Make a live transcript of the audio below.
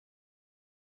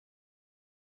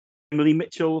Emily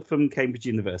Mitchell from Cambridge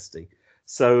University.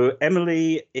 So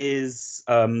Emily is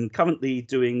currently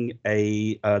doing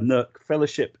a NERC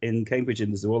fellowship in Cambridge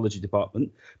in the zoology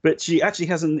department, but she actually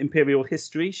has an Imperial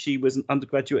history. She was an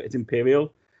undergraduate at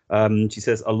Imperial. She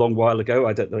says a long while ago,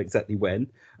 I don't know exactly when.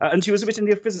 And she was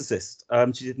originally a physicist.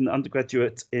 She did an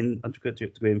undergraduate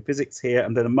degree in physics here,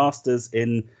 and then a master's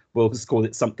in, we'll just call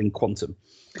it something quantum.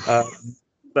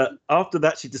 But after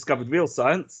that, she discovered real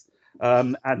science.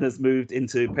 And has moved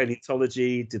into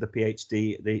paleontology, did a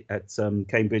PhD at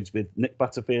Cambridge with Nick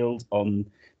Butterfield on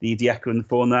the Ediacaran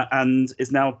fauna, and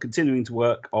is now continuing to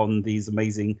work on these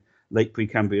amazing late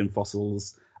Precambrian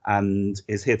fossils, and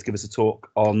is here to give us a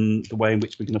talk on the way in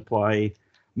which we can apply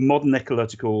modern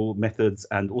ecological methods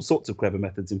and all sorts of clever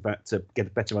methods, in fact, to get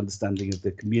a better understanding of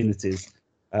the communities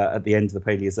at the end of the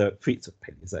Paleozoic,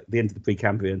 the end of the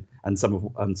Precambrian, and some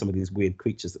of these weird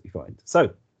creatures that we find.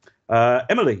 So,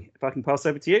 Emily, if I can pass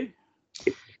over to you.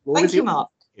 Thank you, Mark.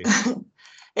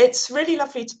 It's really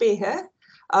lovely to be here.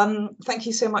 Thank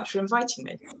you so much for inviting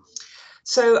me.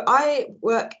 So I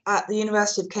work at the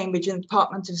University of Cambridge in the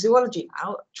Department of Zoology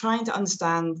now, trying to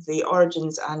understand the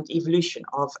origins and evolution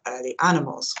of early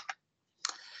animals.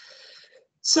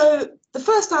 So the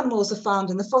first animals are found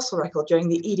in the fossil record during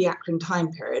the Ediacaran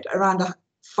time period, around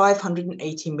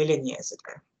 580 million years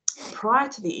ago. Prior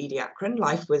to the Ediacaran,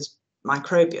 life was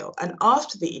microbial, and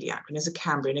after the Ediacaran is a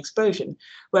Cambrian explosion,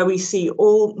 where we see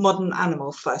all modern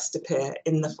animals first appear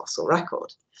in the fossil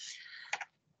record.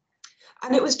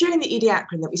 And it was during the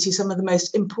Ediacaran that we see some of the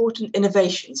most important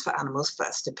innovations for animals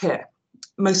first appear.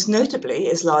 Most notably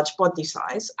is large body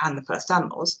size and the first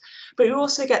animals, but you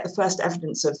also get the first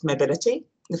evidence of mobility,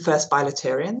 the first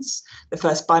bilaterians, the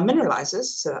first bimineralizers,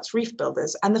 so that's reef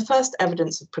builders, and the first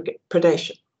evidence of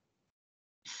predation.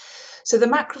 So the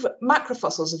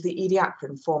macrofossils of the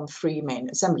Ediacaran form three main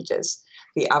assemblages: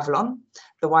 the Avalon,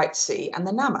 the White Sea, and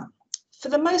the Nama. For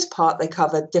the most part, they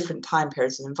cover different time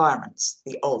periods and environments.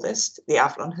 The oldest, the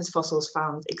Avalon, has fossils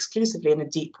found exclusively in a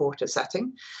deep water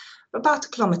setting, about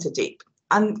 1 kilometre deep,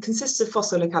 and consists of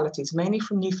fossil localities mainly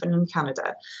from Newfoundland,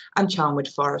 Canada, and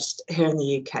Charnwood Forest here in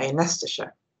the UK and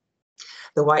Leicestershire.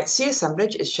 The White Sea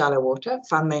assemblage is shallow water,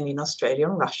 found mainly in Australia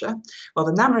and Russia, while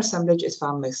the Nama assemblage is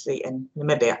found mostly in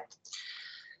Namibia.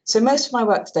 So most of my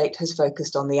work to date has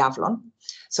focused on the Avalon.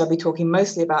 So I'll be talking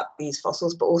mostly about these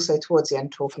fossils, but also towards the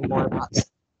end talking more about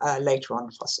later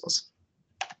on fossils.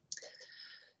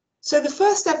 So the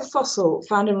first ever fossil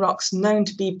found in rocks known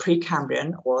to be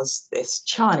Precambrian was this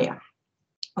Charnia,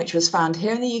 which was found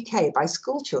here in the UK by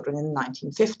school children in the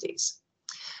 1950s.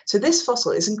 So this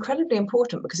fossil is incredibly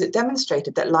important because it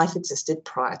demonstrated that life existed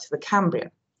prior to the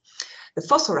Cambrian. The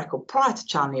fossil record prior to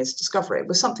Charnia's discovery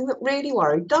was something that really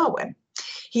worried Darwin.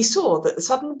 He saw that the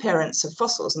sudden appearance of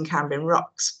fossils in Cambrian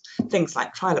rocks, things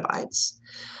like trilobites.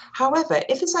 However,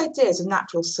 if his ideas of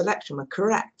natural selection were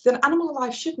correct, then animal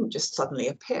life shouldn't just suddenly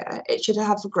appear, it should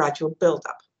have a gradual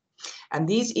build-up. And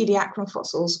these Ediacaran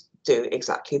fossils do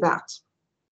exactly that.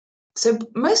 So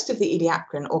most of the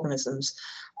Ediacaran organisms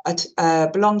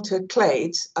belong to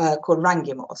clades called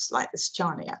rangiomorphs, like this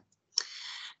Charnia.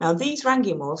 Now, these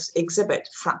rangiomorphs exhibit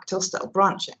fractal style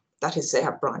branching. That is, they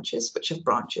have branches, which have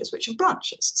branches, which have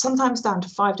branches, sometimes down to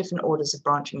 5 different orders of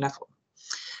branching level.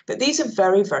 But these are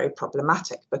very, very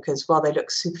problematic because while they look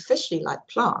superficially like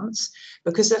plants,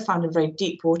 because they're found in very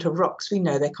deep water rocks, we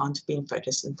know they can't have been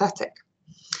photosynthetic.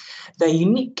 Their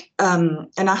unique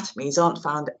anatomies aren't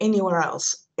found anywhere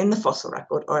else in the fossil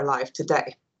record or alive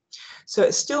today. So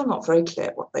it's still not very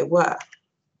clear what they were.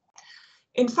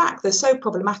 In fact, they're so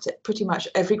problematic, pretty much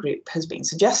every group has been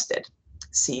suggested.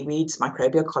 Seaweeds,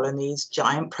 microbial colonies,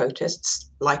 giant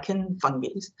protists, lichen, fungi,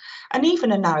 and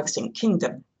even a now extinct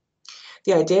kingdom.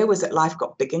 The idea was that life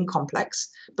got big and complex,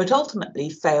 but ultimately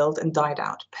failed and died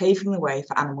out, paving the way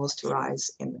for animals to rise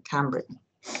in the Cambrian.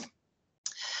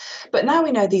 But now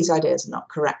we know these ideas are not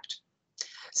correct.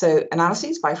 So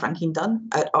analyses by Frankine Dunn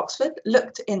at Oxford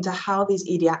looked into how these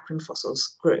Ediacaran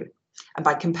fossils grew. And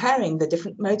by comparing the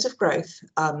different modes of growth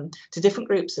to different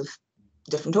groups of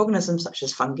different organisms, such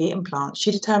as fungi and plants,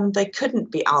 she determined they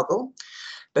couldn't be algal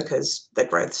because their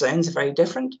growth zones are very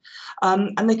different,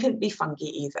 and they couldn't be fungi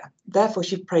either. Therefore,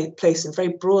 she placed them very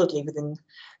broadly within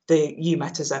the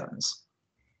eumetazoans.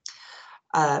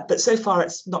 But so far,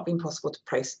 it's not been possible to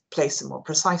place them more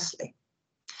precisely.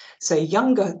 So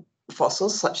younger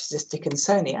fossils, such as this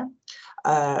Dickinsonia,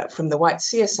 from the White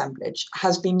Sea assemblage,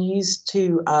 has been used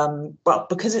to, well,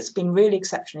 because it's been really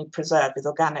exceptionally preserved with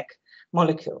organic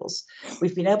molecules,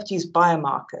 we've been able to use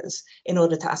biomarkers in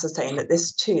order to ascertain that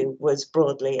this too was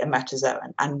broadly a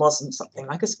metazoan and wasn't something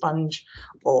like a sponge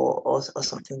or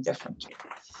something different.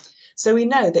 So we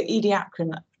know that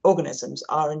Ediacaran organisms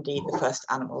are indeed the first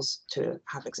animals to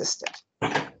have existed.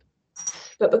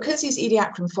 But because these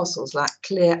Ediacaran fossils lack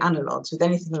clear analogues with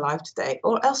anything alive today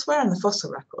or elsewhere in the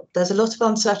fossil record, there's a lot of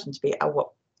uncertainty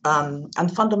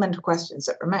and fundamental questions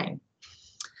that remain.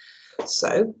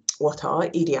 So, what are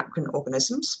Ediacaran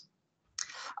organisms?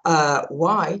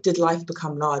 Why did life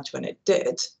become large when it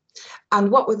did?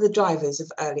 And what were the drivers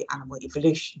of early animal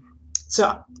evolution? So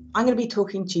I'm going to be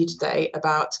talking to you today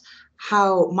about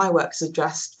how my work has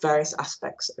addressed various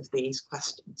aspects of these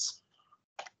questions.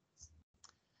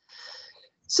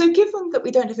 So given that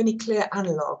we don't have any clear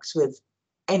analogues with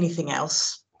anything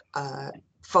else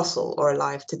fossil or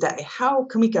alive today, how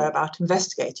can we go about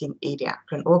investigating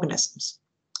Ediacaran organisms?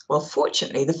 Well,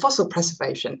 fortunately, the fossil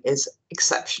preservation is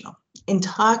exceptional.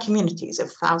 Entire communities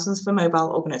of thousands of immobile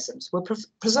organisms were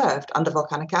preserved under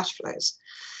volcanic ash flows.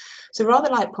 So rather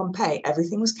like Pompeii,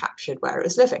 everything was captured where it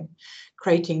was living,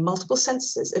 creating multiple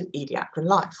censuses of Ediacaran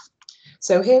life.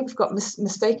 So here we've got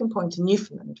Mistaken Point in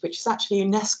Newfoundland, which is actually a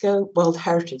UNESCO World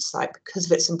Heritage Site because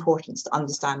of its importance to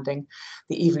understanding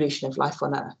the evolution of life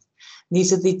on Earth.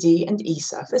 These are the D and E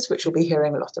surface, which we'll be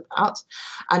hearing a lot about.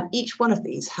 And each one of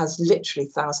these has literally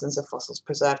thousands of fossils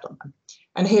preserved on them.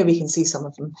 And here we can see some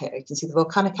of them here. You can see the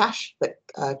volcanic ash that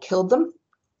killed them.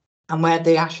 And where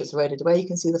the ash has eroded away, you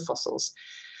can see the fossils.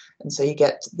 And so you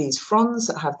get these fronds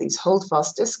that have these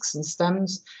holdfast discs and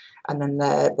stems, and then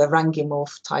the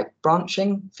rangimorph type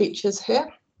branching features here.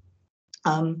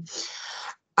 And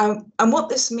what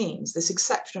this means, this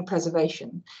exceptional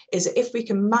preservation, is that if we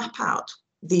can map out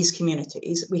these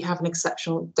communities, we have an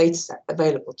exceptional data set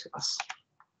available to us.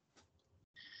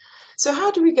 So how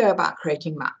do we go about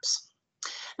creating maps?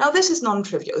 Now, this is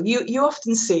non-trivial. You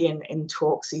often see in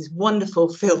talks these wonderful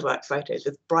fieldwork photos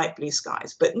with bright blue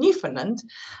skies, but Newfoundland,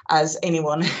 as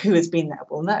anyone who has been there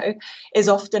will know, is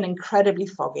often incredibly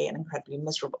foggy and incredibly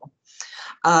miserable,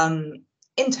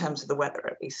 in terms of the weather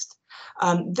at least.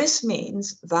 This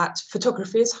means that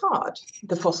photography is hard.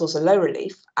 The fossils are low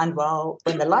relief, and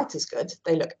when the light is good,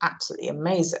 they look absolutely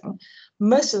amazing.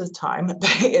 Most of the time,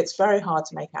 it's very hard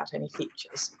to make out any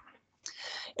features.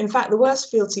 In fact, the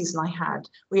worst field season I had,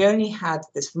 we only had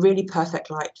this really perfect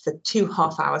light for 2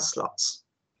 half-hour slots.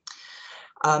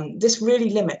 This really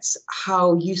limits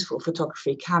how useful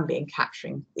photography can be in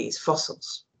capturing these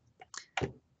fossils.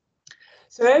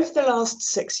 So over the last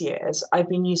 6 years, I've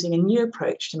been using a new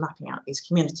approach to mapping out these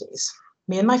communities.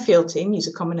 Me and my field team use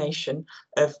a combination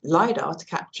of LiDAR to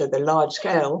capture the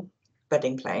large-scale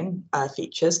bedding plane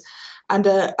features and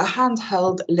a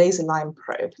handheld laser line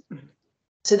probe.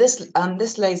 So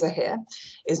this laser here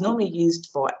is normally used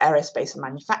for aerospace and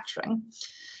manufacturing,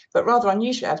 but rather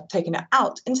unusually, I've taken it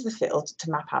out into the field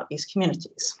to map out these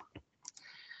communities.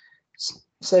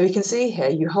 So you can see here,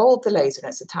 you hold the laser and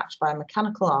it's attached by a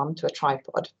mechanical arm to a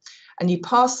tripod, and you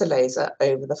pass the laser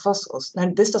over the fossils. Now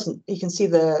you can see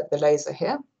the laser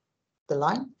here, the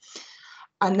line,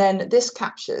 and then this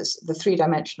captures the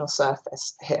 3-dimensional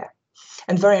surface here.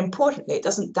 And very importantly, it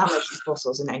doesn't damage the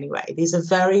fossils in any way. These are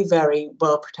very, very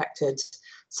well protected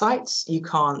sites. You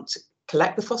can't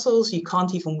collect the fossils. You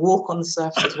can't even walk on the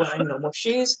surface wearing normal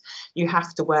shoes. You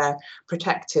have to wear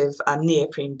protective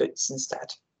neoprene boots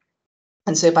instead.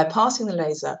 And so by passing the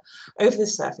laser over the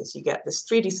surface, you get this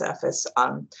 3D surface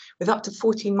with up to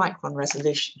 14 micron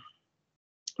resolution.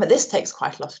 But this takes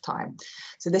quite a lot of time.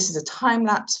 So this is a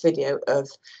time-lapse video of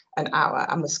an hour,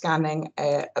 and we're scanning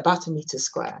about 1 meter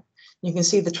square. You can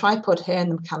see the tripod here and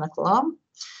the mechanical arm,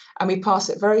 and we pass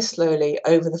it very slowly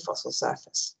over the fossil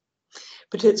surface.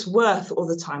 But it's worth all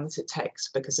the time that it takes,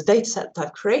 because the data set that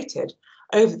I've created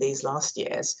over these last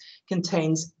years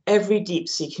contains every deep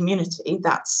sea community,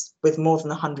 that's with more than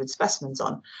 100 specimens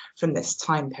on, from this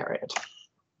time period.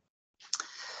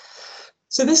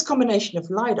 So this combination of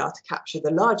LiDAR to capture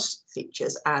the large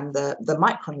features and the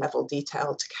micron level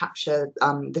detail to capture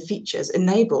the features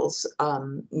enables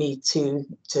me to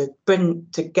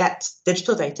get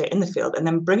digital data in the field and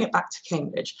then bring it back to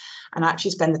Cambridge and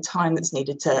actually spend the time that's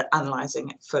needed to analysing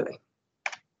it fully.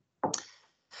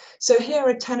 So here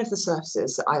are 10 of the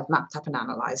surfaces that I've mapped up and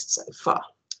analysed so far.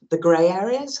 The grey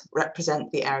areas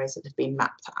represent the areas that have been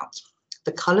mapped out.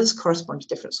 The colours correspond to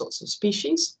different sorts of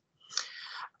species.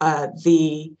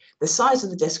 The size of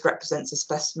the disc represents the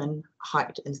specimen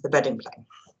height into the bedding plane.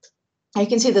 Now you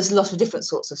can see there's a lot of different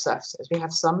sorts of surfaces. We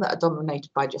have some that are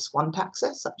dominated by just one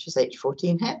taxa, such as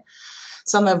H14 here.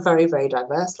 Some are very, very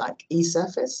diverse, like E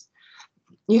surface.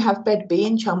 You have bed B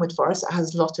in Chelmwood Forest that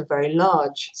has a lot of very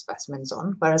large specimens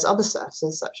on, whereas other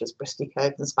surfaces, such as Bristly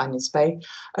Cove and Spaniard Spey,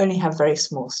 only have very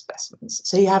small specimens.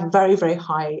 So you have very, very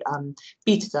high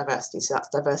beta diversity, so that's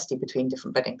diversity between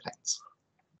different bedding planes.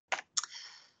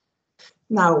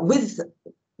 Now, with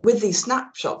these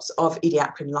snapshots of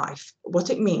ediacaran life, what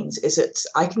it means is that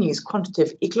I can use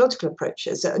quantitative ecological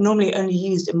approaches that are normally only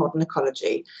used in modern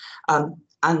ecology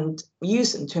and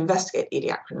use them to investigate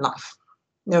ediacaran life.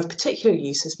 Now, of particular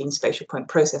use has been spatial point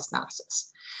process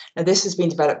analysis. Now, this has been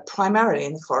developed primarily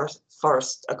in the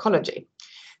forest ecology.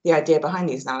 The idea behind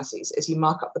these analyses is you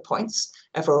mark up the points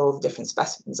of where all the different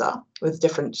specimens are with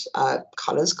different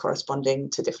colours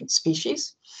corresponding to different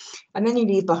species, and then you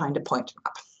leave behind a point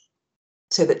map,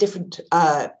 so that different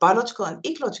biological and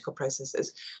ecological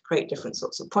processes create different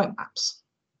sorts of point maps.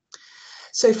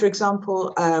 So, for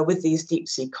example, with these deep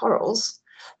sea corals,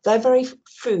 they're very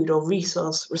food or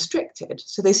resource restricted,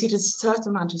 so they need a certain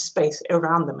amount of space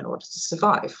around them in order to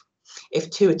survive. If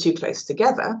two are too close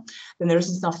together, then there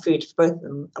isn't enough food for both of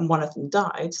them and one of them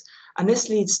dies, and this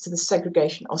leads to the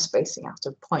segregation or spacing out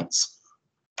of points.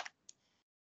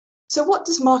 So what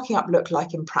does marking up look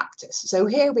like in practice? So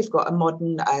here we've got a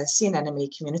modern sea anemone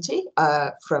community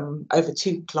from over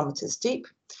 2 kilometres deep.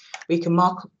 We can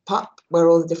mark up where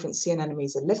all the different sea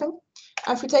anemones are living.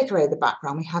 And if we take away the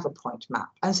background, we have a point map.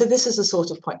 And so this is the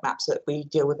sort of point maps that we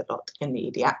deal with a lot in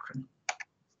the ediacaran.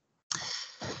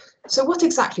 So what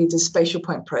exactly does spatial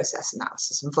point process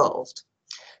analysis involve?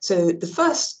 So the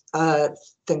first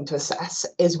thing to assess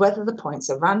is whether the points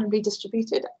are randomly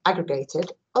distributed,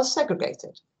 aggregated, or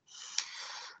segregated.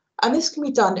 And this can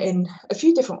be done in a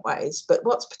few different ways, but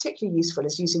what's particularly useful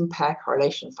is using pair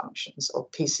correlation functions, or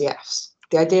PCFs.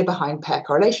 The idea behind pair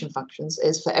correlation functions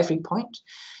is for every point,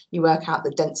 you work out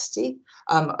the density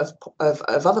of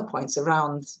other points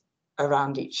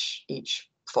around each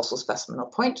fossil specimen or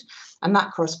point, and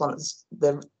that corresponds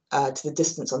to the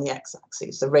distance on the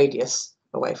x-axis, the radius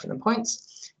away from the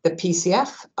points. The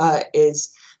PCF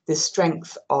is the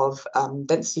strength of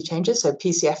density changes, so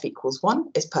PCF equals 1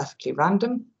 is perfectly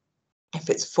random. If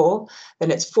it's 4,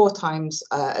 then it's 4 times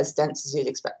as dense as you'd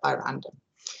expect by random.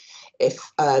 If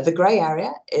the grey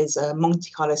area is a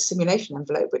Monte Carlo simulation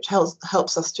envelope, which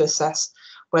helps us to assess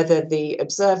whether the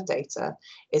observed data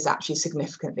is actually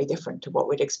significantly different to what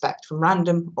we'd expect from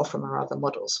random or from our other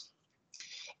models.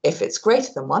 If it's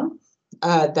greater than 1,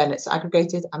 then it's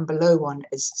aggregated, and below 1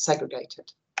 is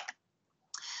segregated.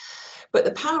 But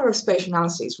the power of spatial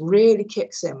analyses really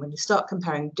kicks in when you start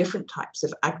comparing different types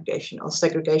of aggregation or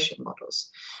segregation models,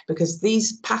 because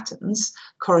these patterns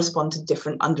correspond to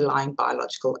different underlying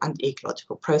biological and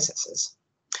ecological processes.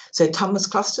 So Thomas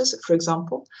clusters, for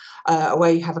example,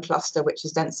 where you have a cluster which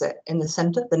is denser in the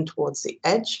center than towards the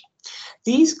edge,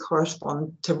 these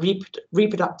correspond to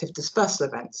reproductive dispersal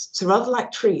events. So rather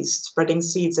like trees spreading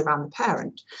seeds around the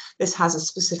parent, this has a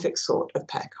specific sort of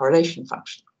pair correlation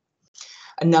function.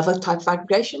 Another type of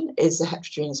aggregation is the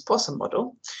heterogeneous possum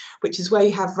model, which is where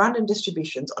you have random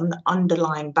distributions on the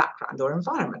underlying background or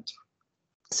environment.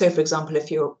 So, for example, if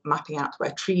you're mapping out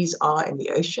where trees are in the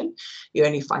ocean, you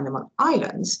only find them on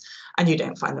islands and you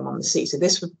don't find them on the sea. So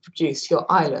this would produce your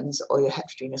islands or your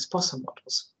heterogeneous possum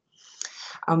models.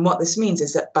 And what this means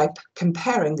is that by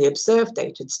comparing the observed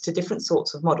data to different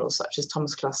sorts of models, such as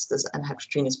Thomas clusters and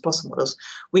heterogeneous possum models,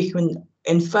 we can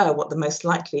infer what the most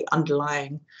likely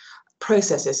underlying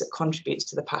processes that contributes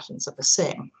to the patterns that we're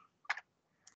seeing.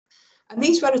 And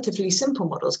these relatively simple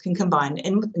models can combine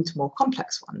into more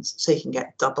complex ones. So you can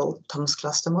get double Thomas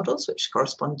cluster models, which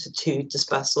correspond to 2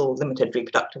 dispersal limited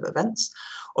reproductive events,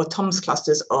 or Thomas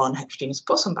clusters on heterogeneous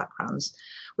possum backgrounds,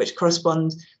 which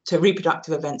correspond to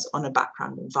reproductive events on a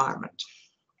background environment.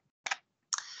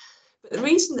 But the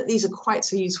reason that these are quite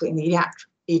so useful in the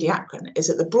ediacaran is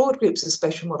that the broad groups of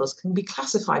spatial models can be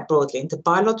classified broadly into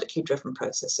biologically driven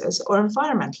processes or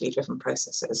environmentally driven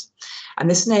processes. And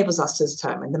this enables us to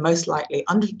determine the most likely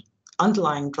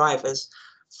underlying drivers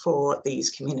for these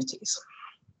communities.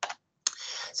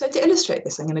 So to illustrate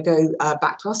this, I'm going to go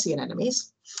back to our sea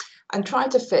anemones and try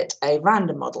to fit a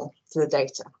random model to the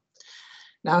data.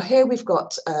 Now here we've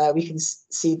got, we can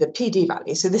see the PD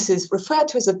value. So this is referred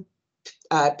to as a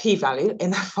p-value in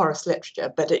the forest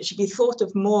literature, but it should be thought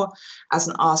of more as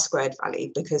an r-squared value,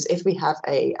 because if we have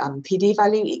a PD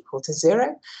value equal to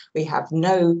 0, we have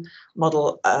no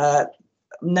model,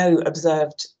 no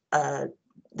observed,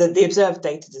 the observed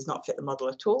data does not fit the model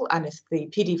at all, and if the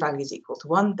PD value is equal to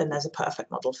 1, then there's a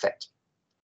perfect model fit.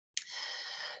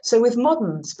 So with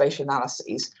modern spatial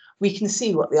analyses, we can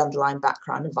see what the underlying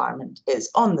background environment is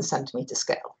on the centimetre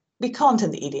scale. We can't in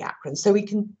the ediacaran, so we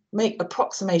can make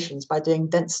approximations by doing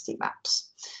density maps.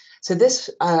 So this,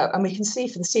 and we can see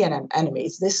for the sea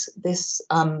anemones, this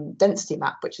density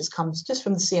map, which comes just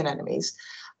from the sea anemones,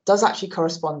 does actually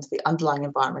correspond to the underlying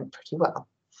environment pretty well.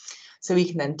 So we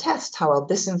can then test how well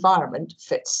this environment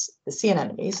fits the sea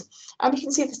anemones, and we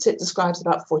can see that it describes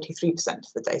about 43%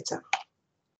 of the data.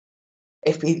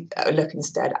 If we look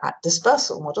instead at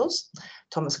dispersal models,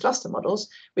 Thomas cluster models,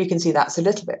 we can see that's a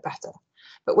little bit better.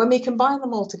 But when we combine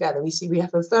them all together, we see we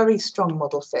have a very strong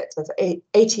model fit of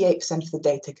 88% of the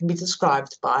data can be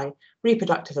described by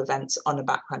reproductive events on a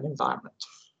background environment.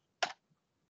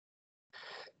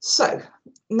 So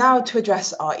now to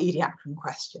address our Ediacaran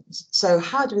questions. So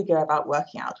how do we go about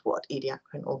working out what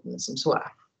Ediacaran organisms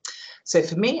were? So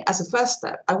for me, as a first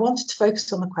step, I wanted to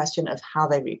focus on the question of how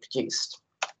they reproduced.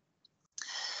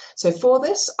 So for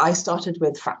this, I started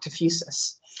with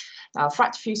Fractifusus. Now,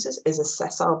 Fractifusus is a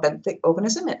sessile benthic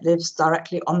organism. It lives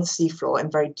directly on the seafloor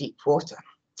in very deep water.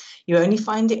 You only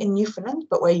find it in Newfoundland,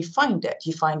 but where you find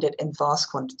it in vast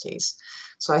quantities.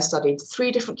 So I studied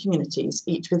 3 different communities,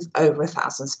 each with over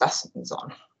 1,000 specimens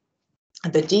on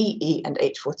the D, E, and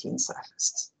H14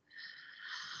 surfaces.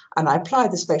 And I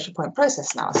applied the spatial point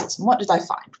process analysis. And what did I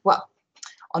find? Well,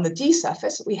 on the D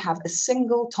surface, we have a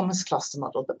single Thomas cluster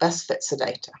model that best fits the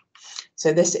data.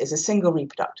 So this is a single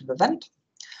reproductive event.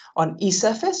 On E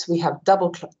surface, we have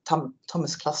double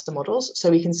Thomas cluster models. So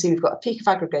we can see we've got a peak of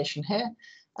aggregation here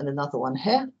and another one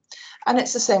here. And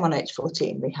it's the same on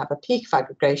H14. We have a peak of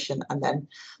aggregation and then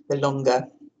the longer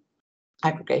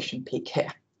aggregation peak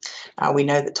here. Now we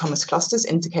know that Thomas clusters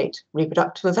indicate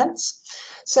reproductive events.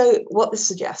 So what this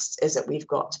suggests is that we've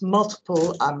got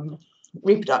multiple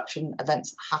reproduction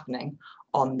events happening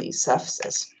on these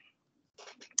surfaces.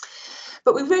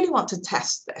 But we really want to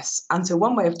test this. And so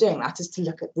one way of doing that is to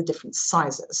look at the different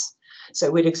sizes.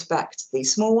 So we'd expect the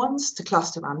small ones to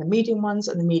cluster around the medium ones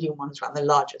and the medium ones around the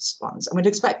largest ones. And we'd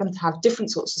expect them to have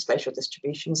different sorts of spatial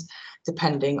distributions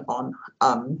depending on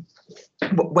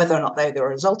whether or not they were a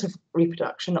result of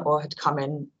reproduction or had come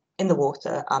in the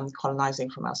water colonizing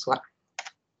from elsewhere.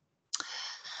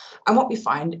 And what we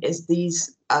find is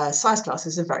these size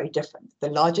classes are very different. The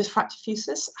largest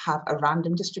Fractifusus have a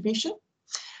random distribution.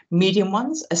 Medium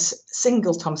ones, a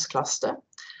single Thomas cluster.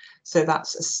 So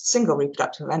that's a single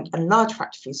reproductive event, and large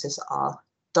Fractifusus are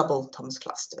double Thomas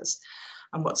clusters.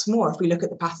 And what's more, if we look at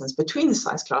the patterns between the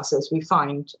size classes, we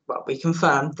find, well, we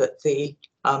confirm that the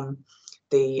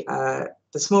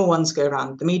small ones go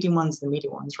around the medium ones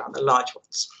around the large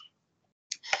ones.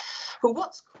 But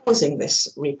what's causing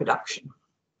this reproduction?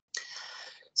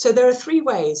 So there are 3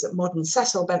 ways that modern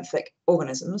sessile benthic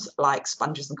organisms like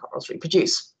sponges and corals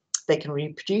reproduce. They can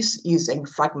reproduce using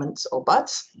fragments or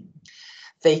buds.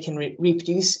 They can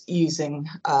reproduce using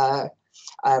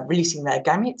releasing their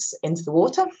gametes into the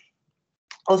water,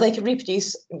 or they can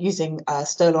reproduce using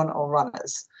stolon or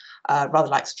runners, rather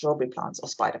like strawberry plants or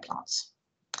spider plants.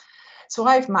 So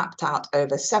I've mapped out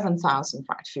over 7,000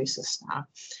 Fractifusus now,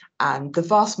 and the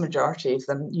vast majority of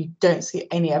them, you don't see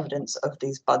any evidence of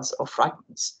these buds or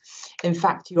fragments. In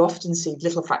fact, you often see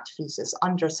little Fractifusus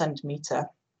under 1 centimetre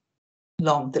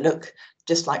long that look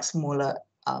just like smaller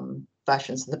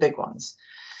versions of the big ones.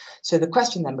 So the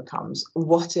question then becomes,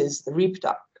 what is the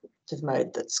reproductive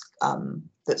mode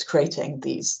that's creating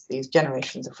these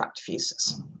generations of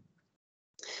Fractifusus?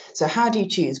 So how do you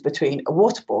choose between a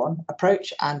waterborne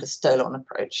approach and a stolon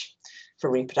approach for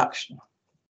reproduction?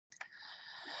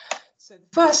 So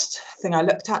the first thing I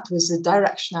looked at was the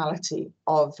directionality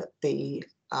of the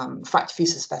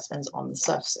Fractifusus specimens on the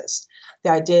surfaces. The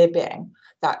idea being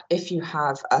that if you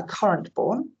have a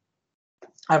current-borne,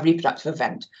 a reproductive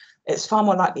event, it's far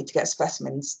more likely to get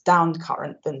specimens down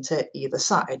current than to either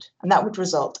side, and that would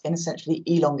result in essentially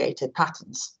elongated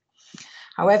patterns.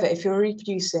 However, if you're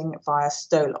reproducing via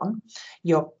stolon,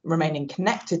 you're remaining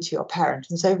connected to your parent,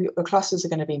 and so your clusters are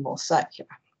going to be more circular.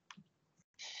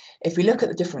 If we look at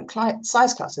the different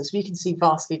size clusters, we can see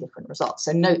vastly different results.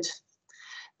 So note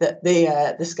that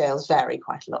the scales vary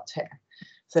quite a lot here.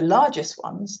 For the largest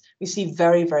ones, we see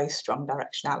very, very strong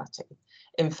directionality.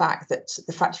 In fact, that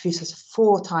the Fractifusus are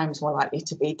 4 times more likely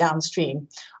to be downstream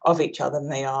of each other than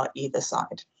they are either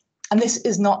side. And this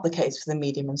is not the case for the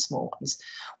medium and small ones,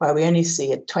 where we only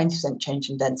see a 20% change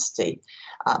in density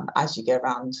as you go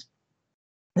around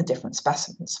the different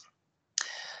specimens.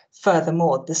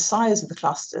 Furthermore, the size of the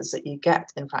clusters that you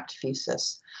get in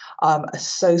Fractifusus are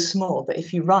so small that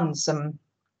if you run some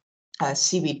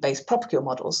seaweed-based propagule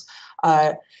models,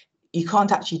 you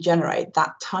can't actually generate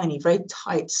that tiny, very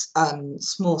tight,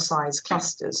 small size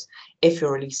clusters if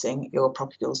you're releasing your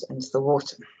propagules into the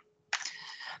water.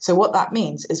 So what that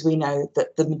means is we know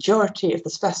that the majority of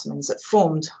the specimens that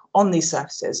formed on these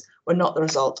surfaces were not the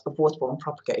result of waterborne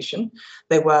propagation.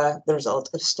 They were the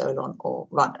result of stolon or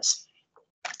runners.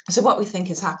 So what we think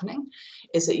is happening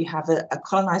is that you have a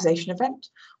colonization event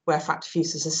where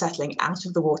Fractifusus are settling out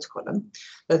of the water column.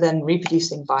 They're then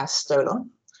reproducing via stolon,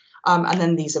 and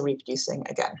then these are reproducing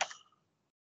again.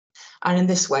 And in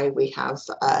this way, we have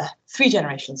 3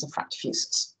 generations of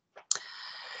Fractifusus.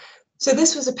 So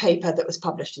this was a paper that was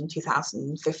published in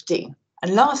 2015.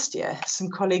 And last year, some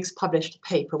colleagues published a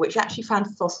paper which actually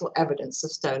found fossil evidence of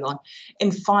stolon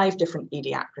in 5 different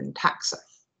Ediacaran taxa.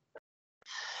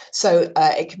 So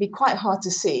it can be quite hard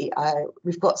to see.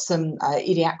 We've got some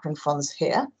Ediacaran fronds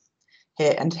here,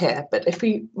 here, and here. But if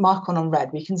we mark on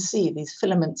red, we can see these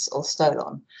filaments or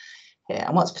stolon here.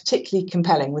 And what's particularly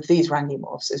compelling with these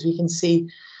rangimorphs is we can see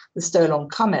the stolon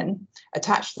come in,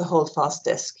 attach to the holdfast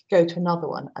disc, go to another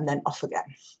one, and then off again.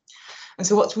 And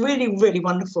so what's really, really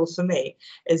wonderful for me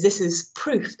is this is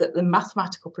proof that the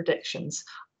mathematical predictions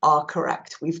are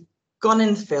correct. We've gone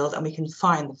in the field and we can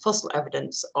find the fossil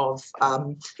evidence of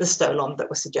the stolon that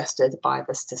was suggested by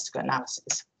the statistical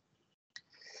analysis.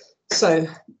 So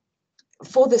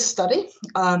for this study,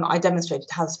 I demonstrated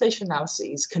how spatial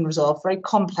analyses can resolve very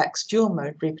complex dual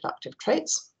mode reproductive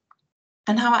traits,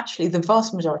 and how actually the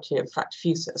vast majority of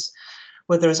Fractifusus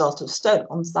were the result of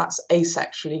stolons, that's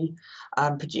asexually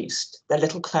produced. They're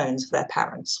little clones of their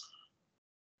parents.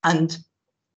 And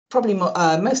probably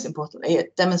most importantly,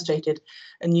 it demonstrated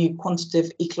a new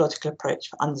quantitative ecological approach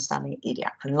for understanding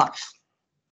Ediacaran life.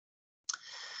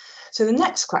 So the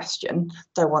next question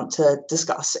that I want to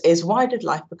discuss is, why did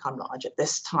life become large at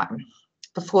this time?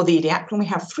 Before the Ediacaran, we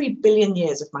have 3 billion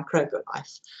years of microbial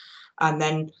life. And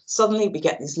then suddenly we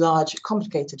get these large,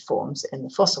 complicated forms in the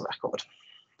fossil record.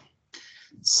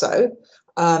 So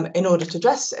in order to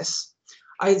address this,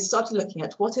 I started looking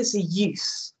at what is the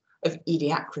use of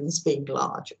Ediacarans being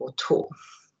large or tall.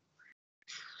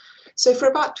 So for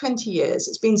about 20 years,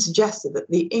 it's been suggested that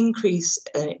the increase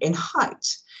in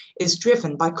height is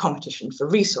driven by competition for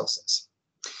resources.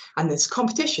 And this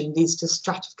competition leads to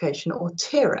stratification or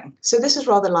tiering. So this is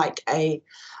rather like a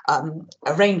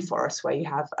rainforest where you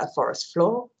have a forest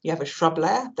floor, you have a shrub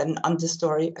layer, then an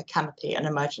understory, a canopy, an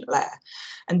emergent layer.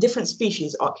 And different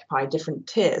species occupy different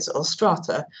tiers or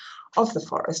strata of the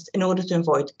forest in order to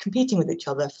avoid competing with each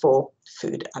other for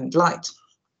food and light.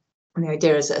 And the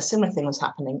idea is that a similar thing was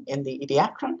happening in the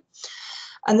Ediacaran,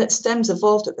 and that stems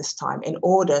evolved at this time in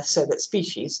order so that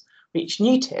species reach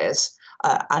new tiers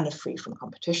and are free from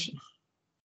competition.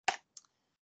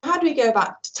 How do we go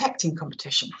about detecting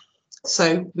competition?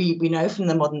 So we know from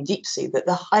the modern deep sea that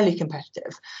they're highly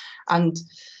competitive, and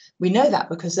we know that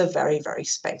because they're very, very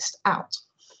spaced out.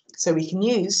 So we can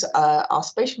use our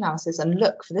spatial analysis and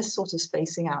look for this sort of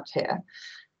spacing out here.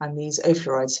 And these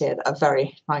ophiuroids here that are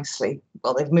very nicely,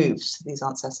 well, they've moved, these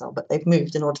aren't sessile, but they've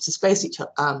moved in order to space each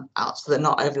other out so they're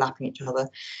not overlapping each other,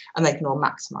 and they can all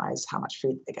maximize how much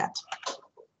food they get.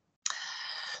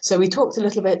 So we talked a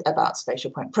little bit about spatial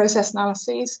point process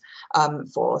analyses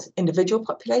for individual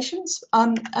populations,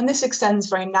 and this extends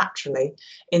very naturally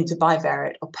into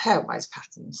bivariate or pairwise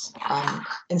patterns.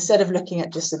 Instead of looking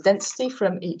at just the density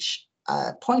from each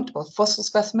point or fossil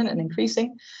specimen and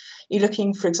increasing, you're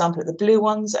looking, for example, at the blue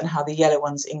ones and how the yellow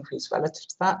ones increase relative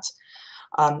to that,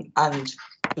 and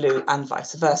blue and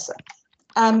vice versa.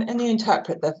 And you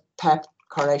interpret the pair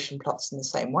correlation plots in the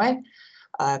same way.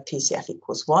 PCF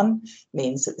equals 1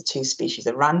 means that the 2 species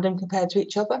are random compared to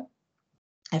each other.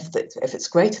 If it's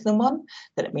greater than 1,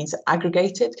 then it means they're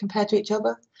aggregated compared to each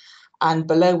other. And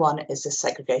below 1 is they're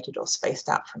segregated or spaced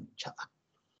out from each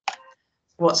other.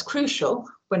 What's crucial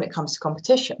when it comes to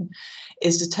competition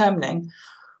is determining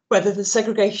whether the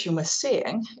segregation we're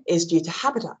seeing is due to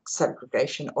habitat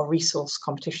segregation or resource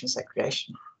competition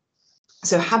segregation.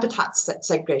 So habitat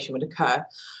segregation would occur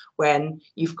when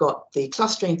you've got the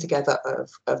clustering together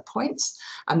of points,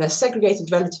 and they're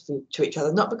segregated relative to each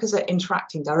other, not because they're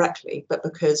interacting directly, but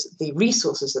because the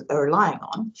resources that they're relying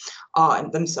on are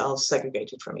themselves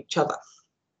segregated from each other.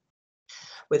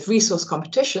 With resource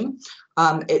competition,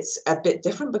 it's a bit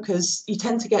different because you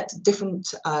tend to get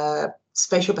different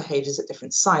spatial behaviors at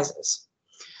different sizes.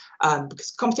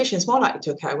 Because competition is more likely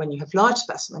to occur when you have large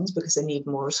specimens because they need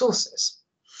more resources.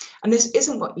 And this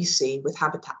isn't what you see with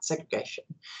habitat segregation.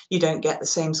 You don't get the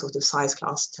same sort of size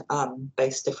class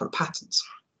based different patterns.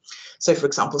 So for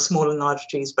example, small and large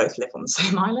trees both live on the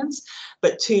same islands,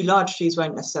 but 2 large trees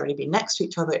won't necessarily be next to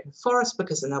each other in the forest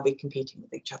because then they'll be competing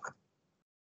with each other.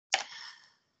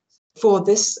 For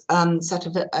this set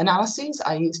of analyses,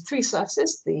 I used 3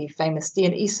 surfaces, the famous D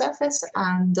and E surface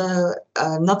and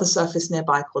another surface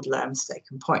nearby called Lower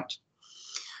Mistaken Point.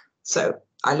 So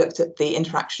I looked at the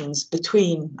interactions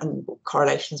between and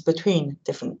correlations between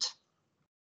different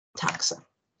taxa.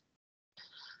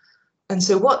 And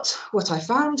so what I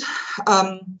found,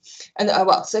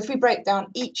 so if we break down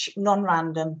each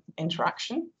non-random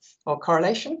interaction or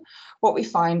correlation, what we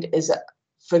find is that,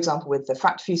 for example, with the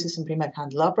fractifusus and prima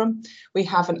candelabrum, we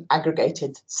have an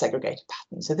aggregated segregated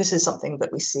pattern. So this is something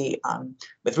that we see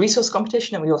with resource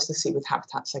competition, and we also see with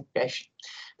habitat segregation.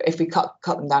 But if we cut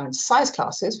them down into size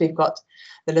classes, we've got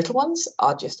the little ones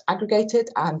are just aggregated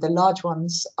and the large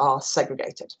ones are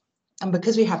segregated. And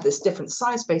because we have this different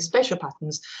size-based spatial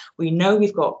patterns, we know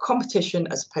we've got competition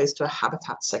as opposed to a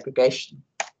habitat segregation.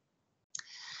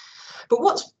 But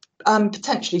what's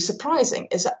potentially surprising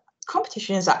is that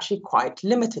competition is actually quite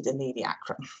limited in the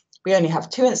Ediacaran. We only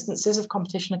have 2 instances of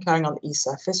competition occurring on the E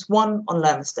surface, one on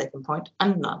low mistaken point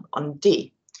and none on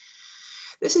D.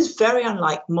 This is very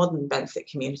unlike modern benthic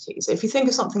communities. If you think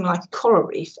of something like a coral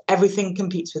reef, everything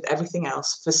competes with everything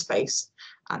else for space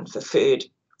and for food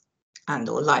and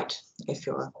or light, if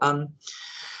you're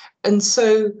and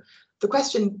so the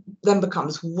question then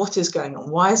becomes, what is going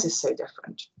on? Why is this so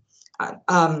different?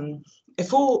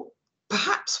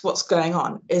 Perhaps what's going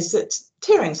on is that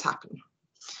tierings happen.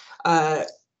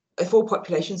 If all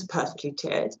populations are perfectly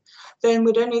tiered, then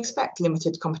we'd only expect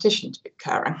limited competition to be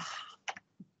occurring.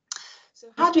 So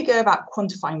how do we go about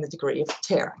quantifying the degree of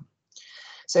tiering?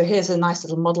 So here's a nice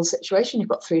little model situation. You've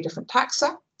got 3 different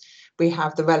taxa. We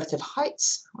have the relative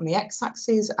heights on the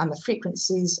x-axis and the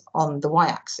frequencies on the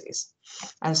y-axis.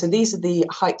 And so these are the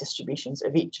height distributions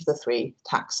of each of the 3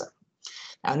 taxa.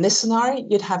 Now in this scenario,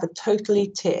 you'd have a totally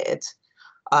tiered,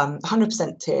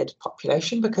 100% tiered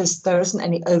population because there isn't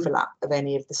any overlap of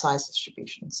any of the size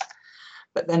distributions.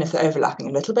 But then if they're overlapping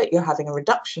a little bit, you're having a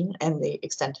reduction in the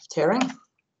extent of tiering,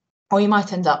 or you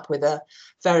might end up with a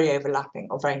very overlapping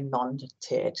or very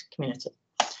non-tiered community.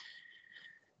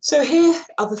 So here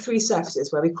are the 3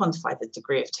 surfaces where we quantify the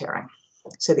degree of tiering.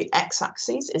 So the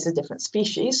x-axis is a different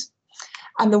species,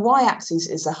 and the y-axis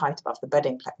is the height above the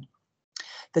bedding plane.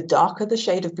 The darker the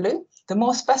shade of blue, the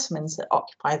more specimens that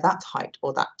occupy that height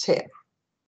or that tier.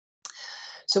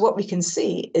 So what we can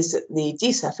see is that the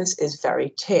D surface is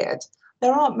very tiered.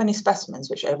 There aren't many specimens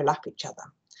which overlap each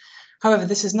other. However,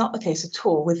 this is not the case at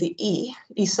all with the E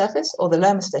surface or the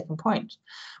low mistaken point,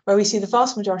 where we see the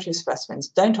vast majority of specimens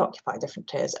don't occupy different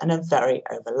tiers and are very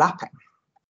overlapping.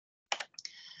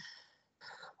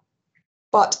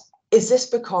 But is this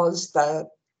because they're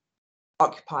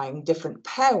occupying different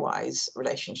pairwise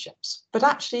relationships? But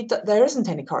actually, there isn't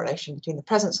any correlation between the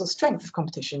presence or strength of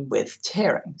competition with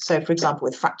tiering. So, for example,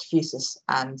 with fractifusus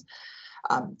and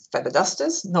feather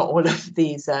dusters, not all of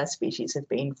these species have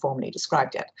been formally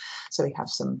described yet. So we have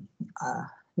some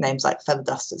names like feather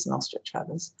dusters and ostrich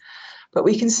feathers. But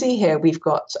we can see here we've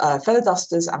got feather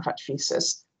dusters and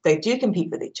fractifusus. They do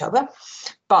compete with each other,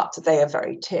 but they are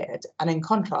very tiered. And in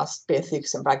contrast,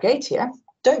 Beartheuchus and Bragatia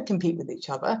don't compete with each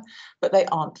other, but they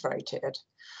aren't very tiered.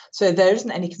 So there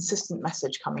isn't any consistent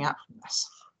message coming out from this.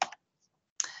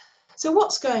 So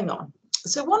what's going on?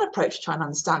 So one approach to try and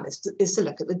understand this is to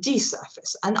look at the D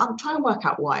surface and try and work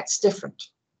out why it's different.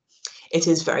 It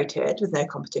is very tiered with no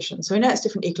competition, so we know it's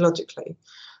different ecologically,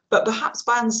 but perhaps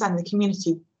by understanding the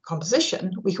community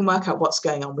composition, we can work out what's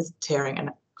going on with tiering and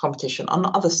competition on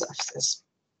other surfaces.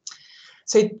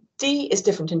 So D is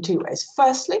different in 2 ways.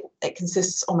 Firstly, it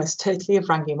consists almost totally of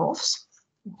rangiomorphs,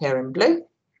 here in blue,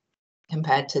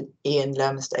 compared to E and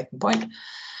low mistaken point.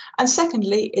 And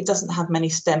secondly, it doesn't have many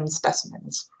stemmed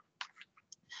specimens,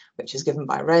 which is given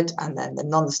by red, and then the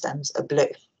non-stems are blue.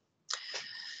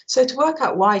 So to work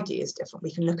out why D is different,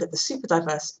 we can look at the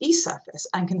superdiverse E surface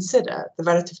and consider the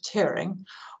relative tiering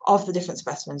of the different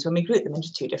specimens when we group them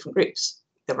into 2 different groups,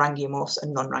 the rangiomorphs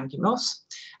and non-rangiomorphs,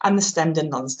 and the stemmed and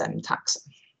non-stemmed taxa.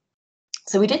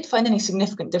 So we didn't find any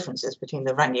significant differences between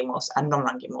the rangiomorphs and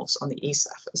non-rangiomorphs on the E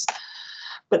surface,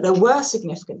 but there were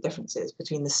significant differences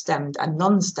between the stemmed and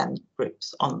non-stemmed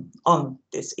groups on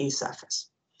this E surface.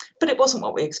 But it wasn't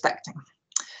what we were expecting.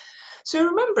 So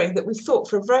remembering that we thought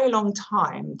for a very long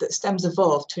time that stems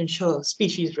evolved to ensure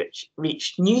species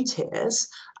reached new tiers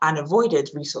and avoided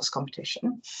resource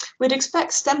competition, we'd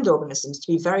expect stemmed organisms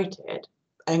to be very tiered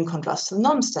in contrast to the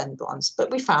non-stemmed ones,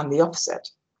 but we found the opposite,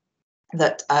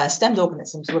 that stemmed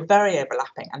organisms were very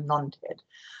overlapping and non-tiered,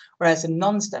 whereas the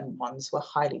non-stemmed ones were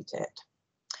highly tiered.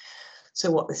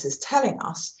 So what this is telling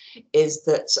us is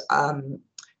that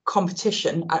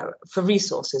competition for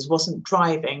resources wasn't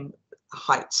driving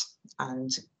height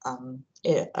and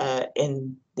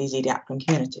in these Ediacaran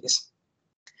communities.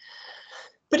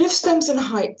 But if stems and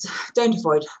height don't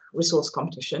avoid resource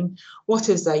competition, what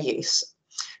is their use?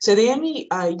 So the only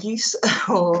use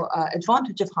or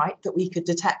advantage of height that we could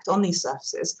detect on these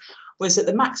surfaces was that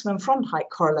the maximum frond height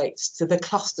correlates to the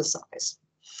cluster size.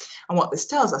 And what this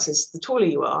tells us is the taller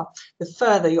you are, the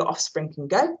further your offspring can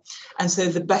go, and so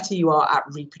the better you are at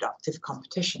reproductive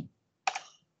competition.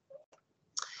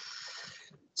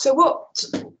 So what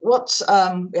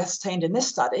we ascertained in this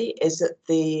study is that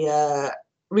the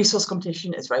resource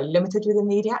competition is very limited within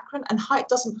the Ediacaran, and height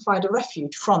doesn't provide a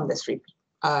refuge from this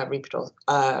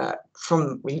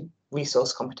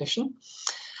resource competition.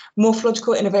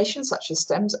 Morphological innovations such as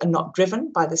stems are not driven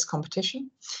by this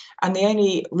competition, and the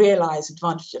only realized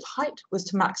advantage of height was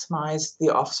to maximize the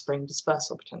offspring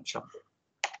dispersal potential.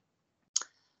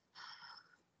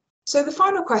 So the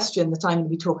final question that I'm going to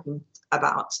be talking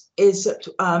about is that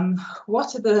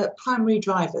what are the primary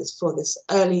drivers for this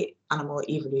early animal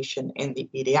evolution in the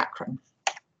Ediacaran?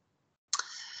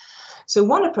 So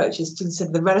one approach is to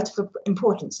consider the relative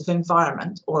importance of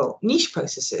environment or niche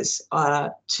processes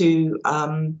to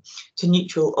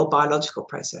neutral or biological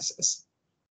processes.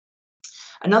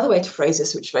 Another way to phrase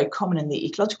this, which is very common in the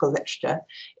ecological literature,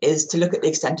 is to look at the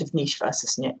extent of niche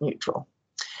versus neutral.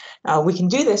 Now, we can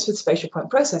do this with spatial point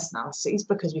process analyses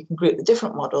because we can group the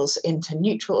different models into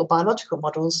neutral or biological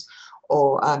models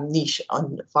or niche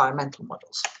environmental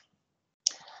models.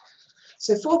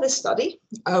 So for this study,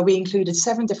 we included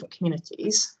 7 different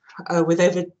communities with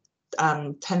over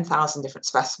 10,000 different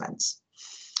specimens.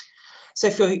 So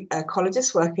if you're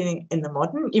ecologists working in the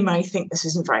modern, you may think this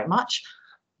isn't very much,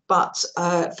 but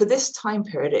for this time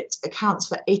period, it accounts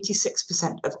for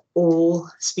 86% of all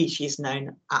species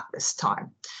known at this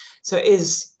time. So it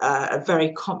is a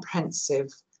very comprehensive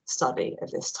study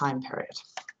of this time period.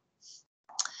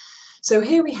 So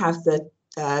here we have the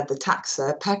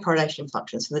taxa pair correlation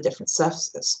functions for the different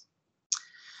surfaces.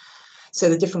 So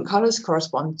the different colours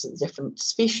correspond to the different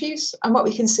species, and what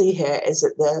we can see here is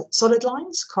that the solid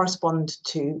lines correspond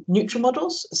to neutral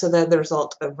models, so they're the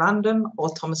result of random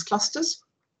autonomous clusters,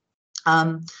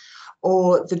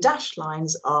 or the dashed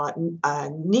lines are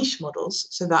niche models,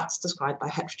 so that's described by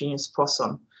heterogeneous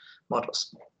Poisson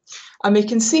models. And we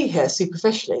can see here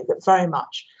superficially that very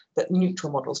much that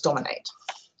neutral models dominate.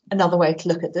 Another way to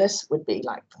look at this would be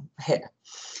like here.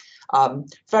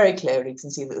 Very clearly, you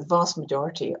can see that the vast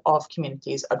majority of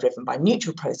communities are driven by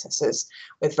neutral processes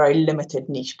with very limited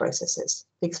niche processes,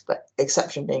 the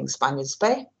exception being Spaniard's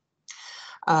Bay.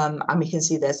 And we can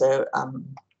see there's the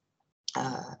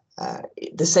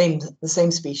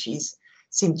same species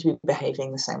seem to be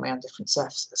behaving the same way on different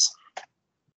surfaces.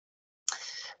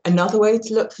 Another way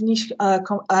to look for niche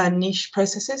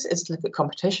processes is to look at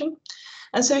competition.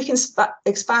 And so we can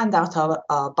expand out our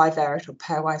bivariate or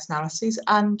pairwise analyses,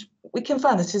 and we can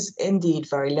find that it is indeed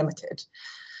very limited.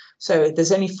 So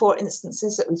there's only 4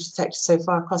 instances that we've detected so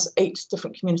far across 8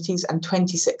 different communities and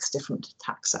 26 different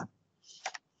taxa.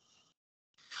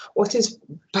 What is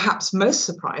perhaps most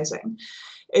surprising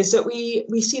is that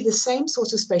we see the same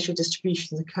sort of spatial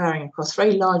distributions occurring across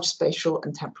very large spatial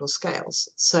and temporal scales.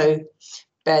 So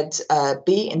bed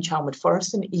B in Charnwood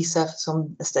Forest and E surface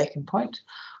on Mistaken Point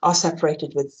are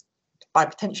separated by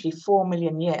potentially 4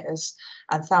 million years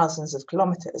and thousands of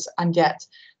kilometres, and yet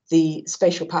the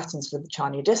spatial patterns for the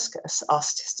Charnia discus are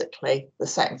statistically the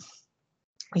same.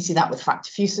 We see that with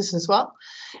Fractifusus as well,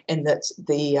 in that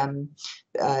the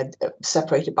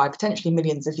separated by potentially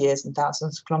millions of years and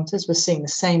thousands of kilometres, we're seeing the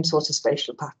same sort of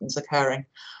spatial patterns occurring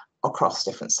across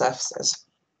different surfaces.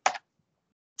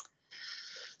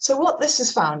 So what this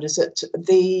has found is that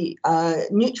the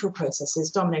neutral processes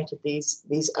dominated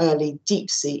these early deep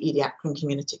sea Ediacaran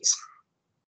communities.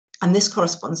 And this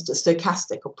corresponds to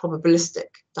stochastic or probabilistic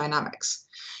dynamics.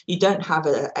 You don't have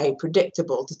a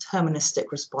predictable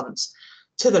deterministic response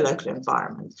to the local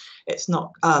environment. It's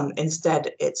not,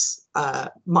 instead, it's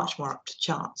much more up to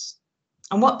chance.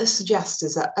 And what this suggests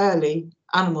is that early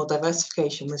animal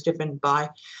diversification was driven by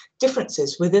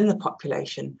differences within the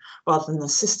population rather than a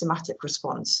systematic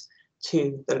response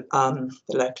to the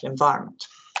local environment.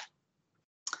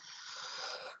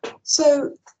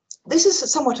 So this is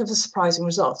somewhat of a surprising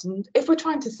result. And if we're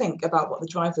trying to think about what the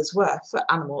drivers were for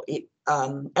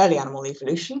early animal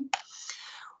evolution,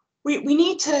 we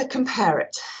need to compare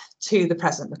it to the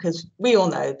present, because we all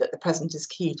know that the present is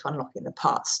key to unlocking the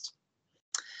past.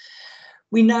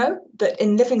 We know that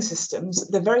in living systems,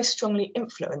 they're very strongly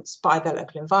influenced by their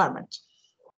local environment.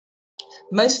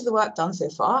 Most of the work done so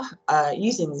far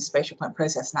using the spatial point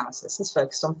process analysis has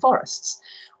focused on forests,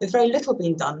 with very little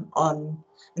being done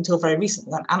until very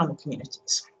recently on animal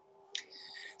communities.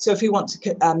 So if we want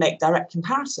to make direct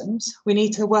comparisons, we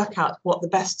need to work out what the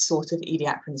best sort of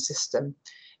Ediacaran system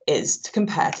is to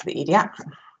compare to the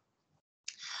Ediacaran.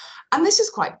 And this is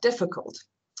quite difficult.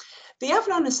 The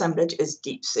Avalon assemblage is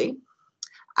deep sea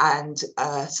and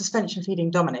suspension feeding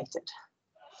dominated.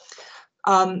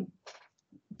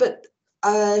 But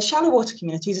shallow water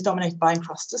communities are dominated by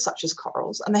encrusters such as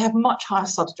corals, and they have much higher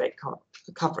substrate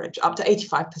coverage, up to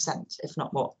 85%, if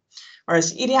not more.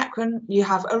 Whereas Ediacaran, you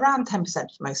have around 10%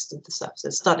 for most of the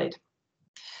surfaces studied.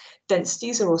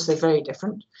 Densities are also very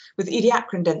different, with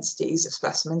Ediacaran densities of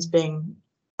specimens being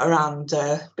around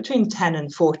between 10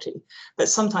 and 40, but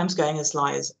sometimes going as low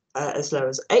as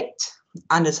 8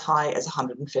 and as high as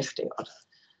 150 odd.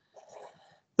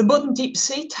 The modern deep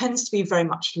sea tends to be very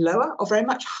much lower or very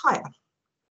much higher.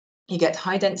 You get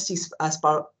high density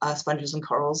sponges and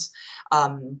corals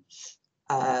around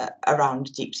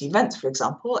deep sea vents, for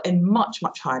example, in much,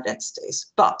 much higher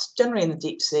densities. But generally in the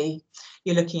deep sea,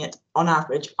 you're looking at, on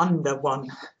average, under 1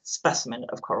 specimen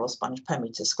of coral sponge per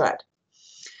meter squared.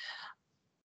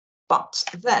 But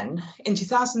then in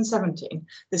 2017,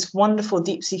 this wonderful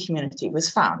deep sea community was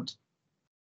found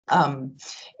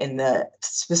in the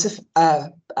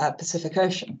Pacific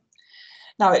Ocean.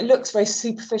 Now, it looks very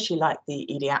superficially like the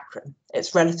Ediacaran.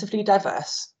 It's relatively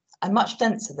diverse and much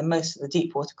denser than most of the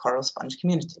deep water coral sponge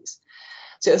communities.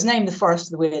 So it was named the Forest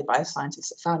of the Weird by a scientist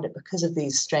that found it because of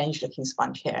these strange looking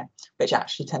sponge here, which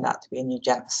actually turned out to be a new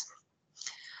genus.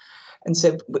 And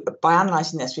so by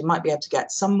analysing this, we might be able to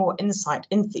get some more insight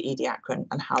into the Ediacaran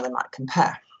and how they might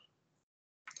compare.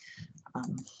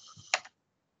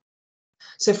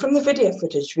 So from the video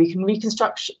footage, we can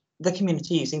reconstruct the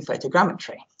community using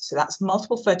photogrammetry. So that's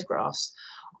multiple photographs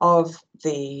of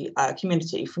the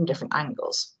community from different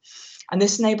angles. And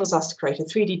this enables us to create a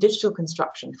 3D digital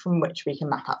construction from which we can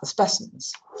map out the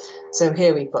specimens. So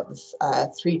here we've got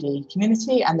the 3D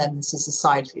community, and then this is the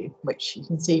side view, which you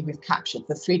can see we've captured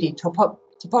the 3D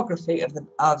topography of the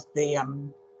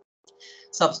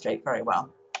substrate very well.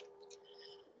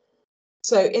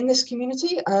 So in this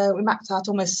community, we mapped out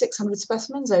almost 600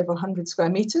 specimens over 100 square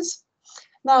meters.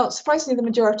 Now, surprisingly, the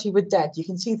majority were dead. You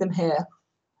can see them here,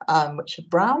 which are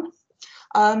brown.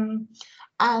 And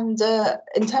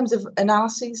in terms of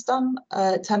analyses done,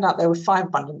 it turned out there were 5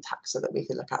 abundant taxa that we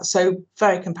could look at. So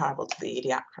very comparable to the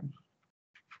Ediacaran.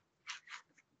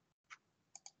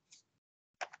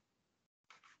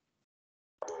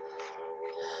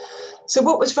 So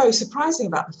what was very surprising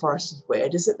about the Forest of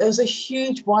Weird is that there was a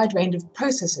huge wide range of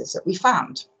processes that we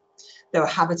found. There were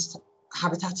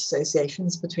habitat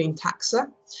associations between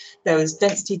taxa. There was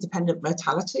density-dependent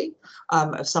motility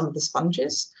of some of the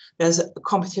sponges. There's a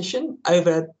competition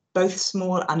over both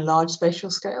small and large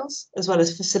spatial scales, as well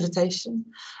as facilitation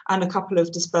and a couple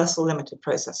of dispersal limited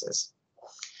processes.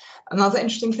 Another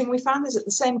interesting thing we found is that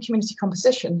the same community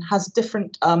composition has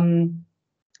different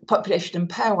population and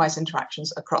pairwise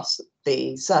interactions across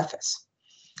the surface.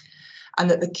 And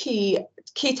that the key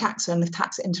taxa and the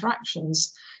taxa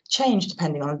interactions change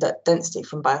depending on the density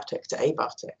from biotic to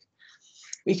abiotic.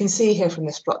 We can see here from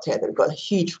this plot here that we've got a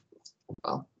huge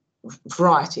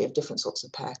variety of different sorts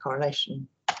of pair correlation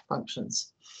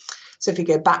functions. So if we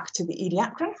go back to the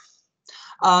Ediacaran,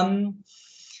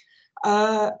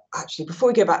 actually before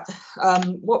we go back,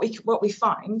 what we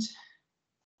find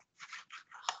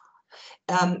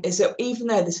is that even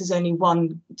though this is only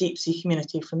one deep sea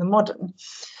community from the modern,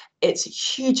 it's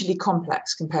hugely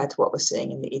complex compared to what we're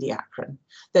seeing in the Ediacaran.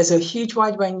 There's a huge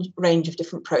wide range of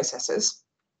different processes,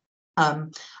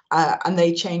 and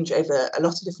they change over a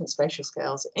lot of different spatial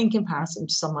scales in comparison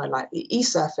to somewhere like the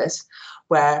E-surface,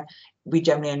 where we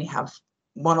generally only have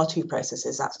 1 or 2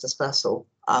 processes, that's dispersal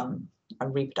and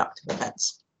reproductive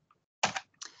events.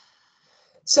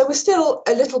 So we're still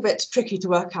a little bit tricky to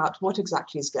work out what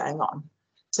exactly is going on.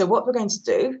 So what we're going to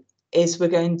do is we're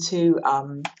going to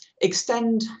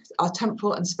extend our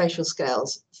temporal and spatial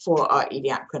scales for our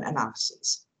Ediacaran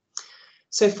analyses.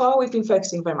 So far, we've been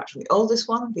focusing very much on the oldest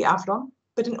one, the Avalon,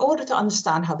 but in order to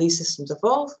understand how these systems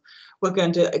evolve, we're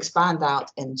going to expand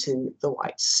out into the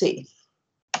White Sea.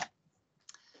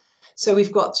 So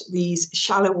we've got these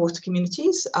shallow water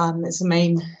communities. There's the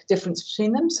main difference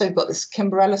between them. So we've got this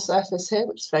Kimberella surface here,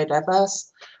 which is very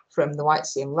diverse from the White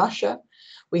Sea and Russia.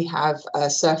 We have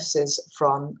surfaces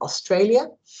from Australia,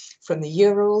 from the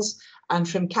Urals, and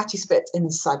from Kati Spit in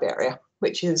Siberia,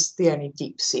 which is the only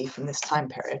deep sea from this time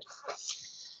period.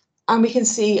 And we can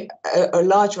see a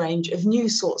large range of new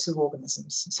sorts of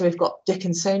organisms. So we've got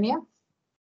Dickinsonia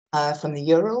from the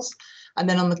Urals, and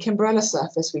then on the Kimberella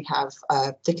surface, we have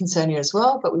Dickinsonia as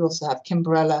well, but we also have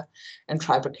Kimberella and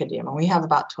Tribrachidium, and we have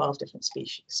about 12 different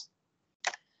species.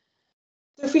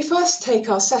 If we first take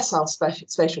our sessile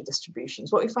spatial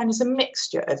distributions, what we find is a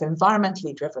mixture of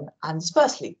environmentally driven and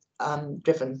dispersally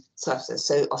driven surfaces.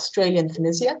 So Australian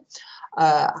Phoenicia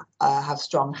have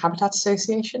strong habitat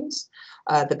associations,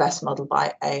 the best model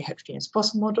by a heterogeneous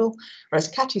possum model, whereas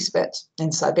Catchy Spit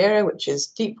in Siberia, which is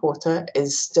deep water,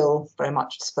 is still very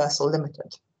much dispersal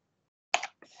limited.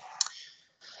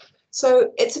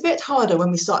 So it's a bit harder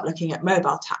when we start looking at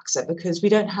mobile taxa because we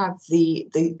don't have the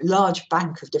large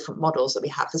bank of different models that we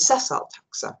have for sessile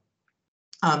taxa.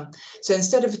 So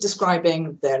instead of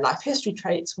describing their life history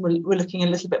traits, we're looking a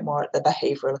little bit more at the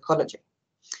behavioral ecology.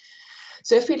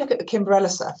 So if we look at the Kimberella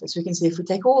surface, we can see if we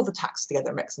take all the taxa together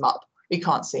and mix them up, we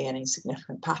can't see any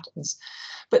significant patterns.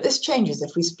 But this changes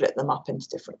if we split them up into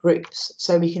different groups.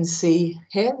 So we can see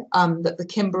here that the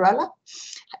Kimberella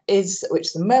which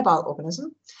is a mobile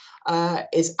organism,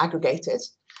 is aggregated,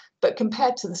 but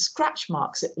compared to the scratch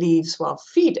marks it leaves while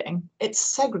feeding, it's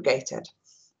segregated.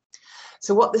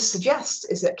 So what this suggests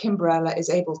is that Kimberella is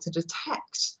able to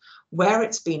detect where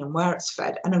it's been and where it's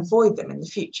fed and avoid them in the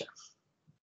future.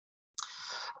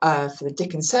 For the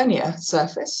Dickinsonia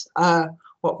surface,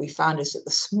 what we found is that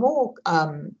the small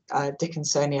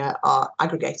Dickinsonia are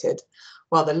aggregated,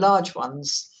 while the large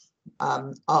ones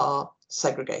are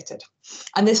segregated.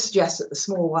 And this suggests that the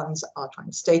small ones are trying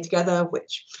to stay together,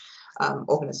 which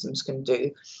organisms can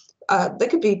do. They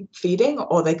could be feeding,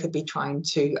 or they could be trying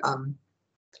to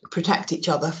protect each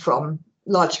other from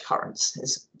large currents.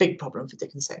 Is a big problem for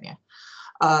Dickinsonia.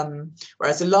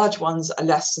 Whereas the large ones are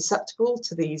less susceptible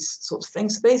to these sorts of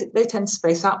things. So they tend to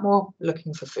space out more,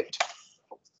 looking for food.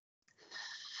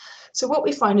 So what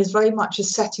we find is very much a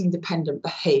setting-dependent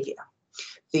behaviour.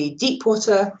 The deep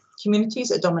water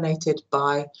communities are dominated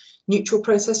by neutral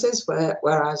processes,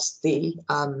 whereas the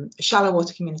shallow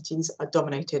water communities are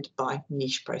dominated by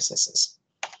niche processes.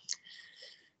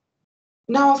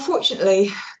 Now,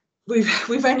 unfortunately,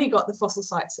 we've only got the fossil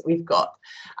sites that we've got,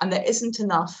 and there isn't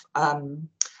enough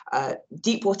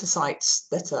deep water sites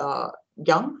that are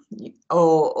young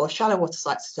or shallow water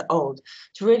sites that are old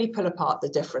to really pull apart the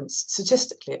difference,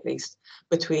 statistically at least,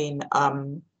 between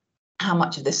how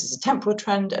much of this is a temporal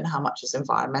trend and how much is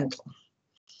environmental.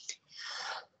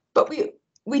 But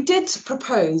we did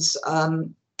propose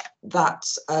that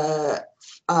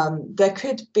there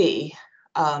could be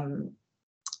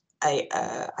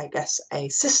I guess a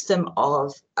system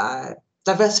of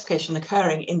diversification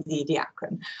occurring in the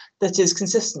Ediacaran that is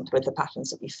consistent with the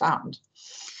patterns that we found.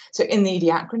 So in the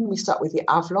Ediacaran, we start with the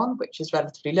Avalon, which is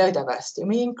relatively low diversity, and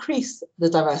we increase the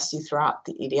diversity throughout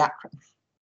the Ediacaran.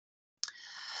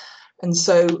 And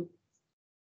so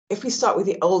if we start with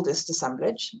the oldest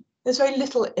assemblage, there's very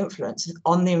little influence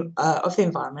on of the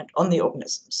environment on the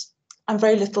organisms, and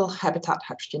very little habitat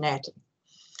heterogeneity.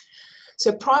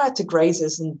 So prior to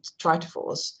grazers and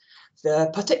tritophores,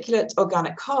 the particulate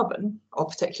organic carbon or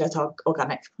particulate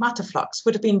organic matter flux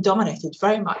would have been dominated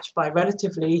very much by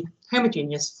relatively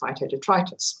homogeneous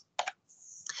phytodetritus.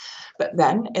 But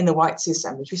then in the white sea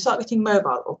assemblage, we start getting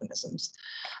mobile organisms,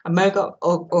 and mobile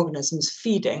organisms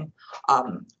feeding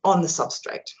on the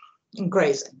substrate and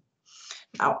grazing.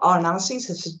 Now, our analyses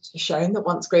have shown that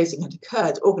once grazing had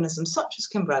occurred, organisms such as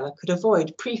Kimberella could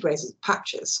avoid pre-grazed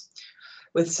patches,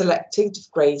 with selective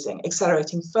grazing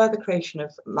accelerating further creation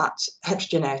of mat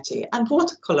heterogeneity and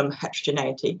water column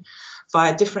heterogeneity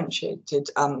via differentiated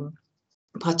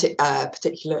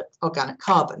particulate organic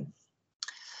carbon.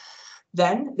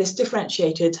 Then this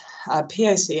differentiated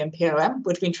POC and POM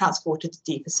would have been transported to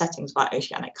deeper settings by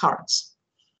oceanic currents.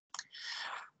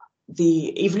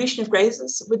 The evolution of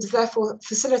grazers would have therefore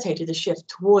facilitated a shift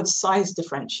towards size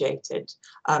differentiated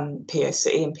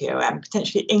POC and POM,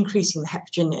 potentially increasing the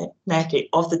heterogeneity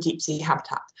of the deep sea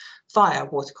habitat via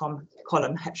water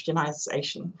column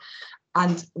heterogenization.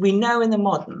 And we know in the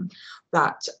modern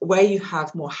that where you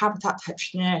have more habitat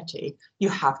heterogeneity, you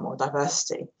have more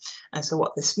diversity. And so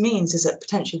what this means is that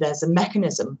potentially there's a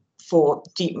mechanism for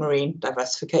deep marine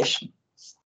diversification.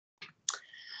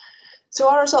 So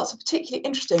our results are particularly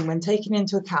interesting when taken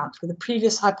into account with the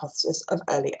previous hypothesis of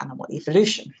early animal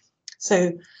evolution.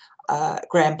 So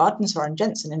Graham Budd and Soren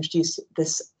Jensen introduced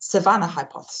this savanna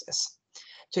hypothesis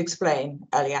to explain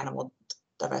early animal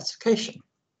diversification.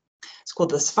 It's called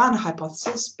the savanna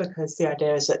hypothesis because the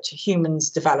idea is that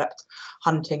humans developed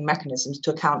hunting mechanisms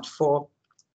to account for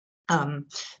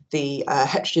the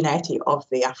heterogeneity of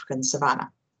the African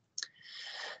savanna.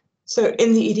 So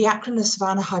in the Ediacaran, the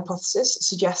savanna hypothesis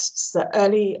suggests that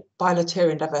early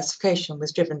bilaterian diversification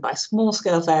was driven by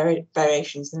small-scale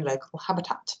variations in local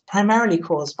habitat, primarily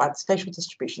caused by the spatial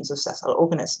distributions of sessile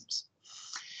organisms.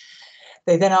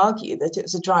 They then argue that it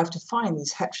was a drive to find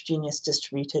these heterogeneous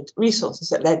distributed resources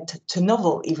that led to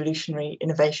novel evolutionary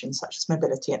innovations such as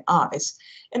mobility and eyes,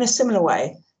 in a similar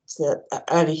way to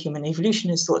early human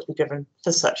evolution is thought to be driven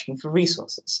for searching for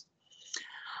resources.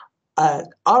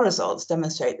 our results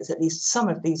demonstrate that at least some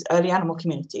of these early animal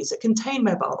communities that contain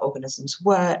mobile organisms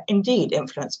were indeed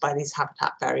influenced by these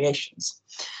habitat variations.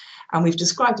 And we've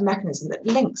described a mechanism that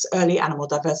links early animal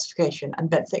diversification and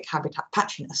benthic habitat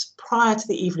patchiness prior to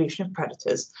the evolution of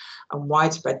predators and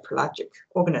widespread pelagic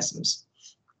organisms.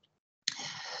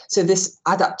 So this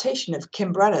adaptation of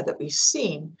Kimbrella that we've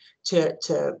seen to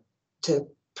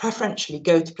preferentially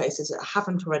go to places that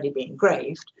haven't already been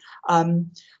graved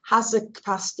has the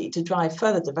capacity to drive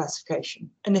further diversification,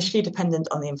 initially dependent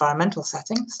on the environmental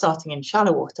setting, starting in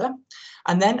shallow water,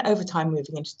 and then over time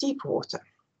moving into deeper water.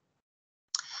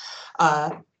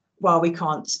 While we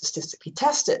can't statistically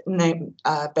test it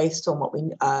based on what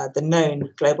the known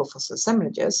global fossil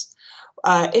assemblages,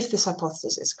 if this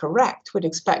hypothesis is correct, we'd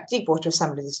expect deep water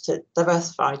assemblages to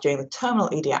diversify during the terminal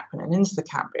Ediacaran and into the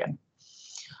Cambrian.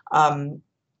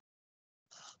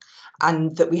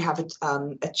 And that we have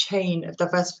a chain of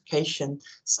diversification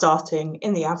starting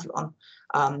in the Avalon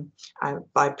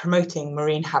by promoting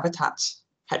marine habitat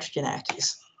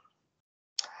heterogeneities.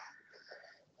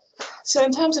 So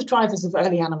in terms of drivers of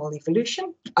early animal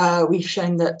evolution, we've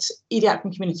shown that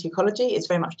Ediacaran community ecology is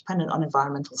very much dependent on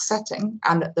environmental setting,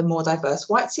 and that the more diverse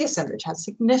white sea assemblage has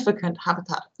significant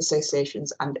habitat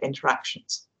associations and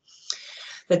interactions.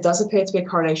 There does appear to be a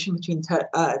correlation between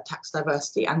tax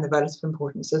diversity and the relative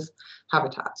importance of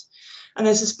habitat. And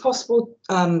there's this possible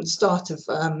start of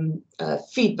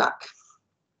feedback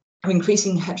of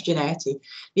increasing heterogeneity,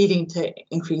 leading to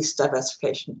increased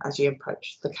diversification as you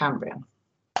approach the Cambrian.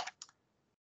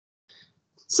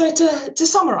 So to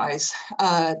summarize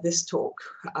this talk,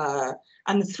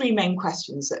 and the three main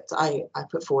questions that I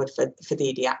put forward for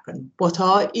the Ediacaran. What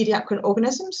are Ediacaran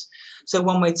organisms? So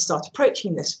one way to start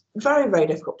approaching this very, very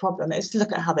difficult problem is to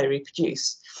look at how they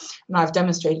reproduce. And I've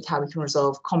demonstrated how we can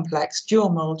resolve complex dual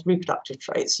mold reproductive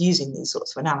traits using these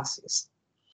sorts of analyses.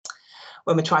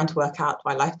 When we're trying to work out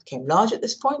why life became large at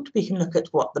this point, we can look at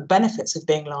what the benefits of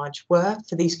being large were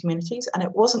for these communities. And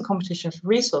it wasn't competition for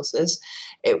resources,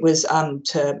 it was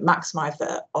to maximize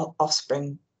their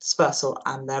offspring dispersal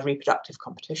and their reproductive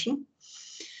competition.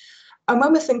 And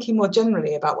when we're thinking more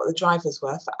generally about what the drivers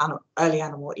were for early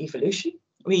animal evolution,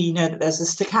 we know that there's a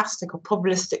stochastic or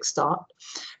probabilistic start,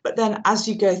 but then as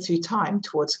you go through time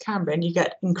towards Cambrian, you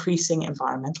get increasing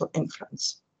environmental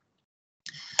influence.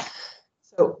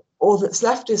 So all that's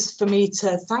left is for me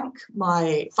to thank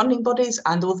my funding bodies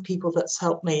and all the people that's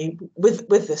helped me with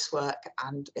this work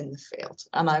and in the field.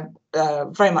 And I'm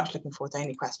very much looking forward to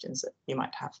any questions that you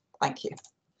might have. Thank you.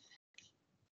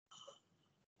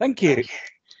 Thank you.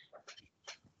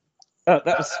 Oh,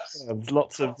 that was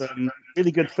lots of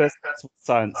really good first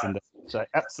science in there, which I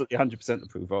absolutely 100%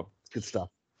 approve of. It's good stuff.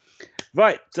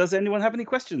 Right, does anyone have any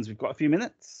questions? We've got a few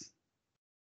minutes.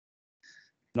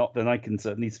 Not, then I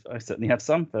certainly have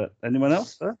some. But anyone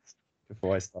else first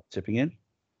before I start chipping in?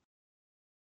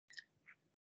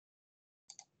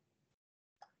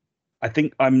 I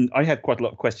think I had quite a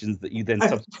lot of questions that you then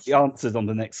subsequently answered on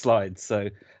the next slide. So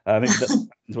maybe that's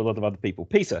to a lot of other people.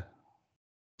 Peter.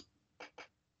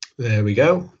 There we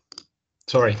go.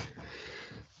 Sorry.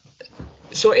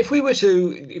 So if you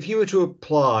were to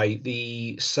apply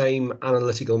the same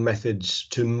analytical methods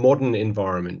to modern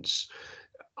environments,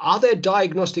 are there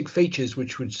diagnostic features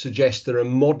which would suggest that a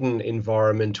modern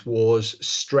environment was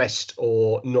stressed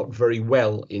or not very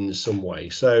well in some way?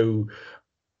 So,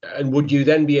 and would you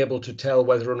then be able to tell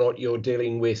whether or not you're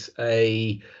dealing with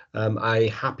a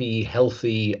happy,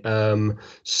 healthy,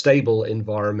 stable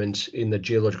environment in the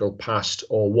geological past,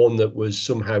 or one that was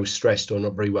somehow stressed or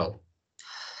not very well?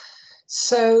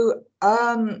 So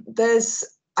there's,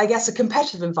 I guess, a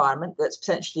competitive environment that's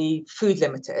potentially food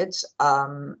limited,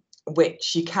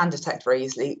 which you can detect very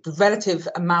easily. The relative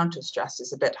amount of stress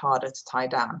is a bit harder to tie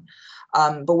down.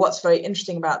 But what's very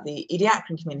interesting about the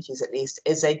Ediacaran communities, at least,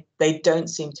 is they don't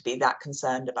seem to be that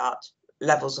concerned about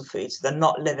levels of food. So they're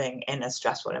not living in a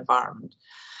stressful environment.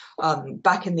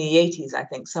 Back in the 80s, I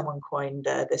think someone coined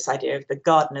this idea of the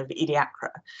Garden of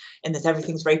Ediacara, in that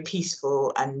everything's very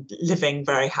peaceful and living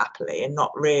very happily and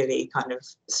not really kind of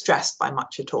stressed by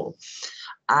much at all.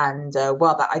 And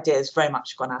while that idea has very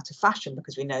much gone out of fashion,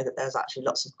 because we know that there's actually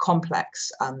lots of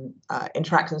complex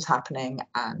interactions happening,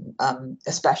 and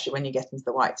especially when you get into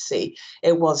the White Sea,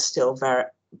 it was still very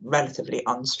relatively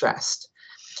unstressed.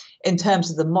 In terms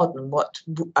of the modern, what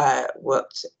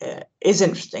is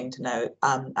interesting to know,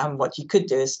 and what you could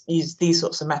do is use these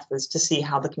sorts of methods to see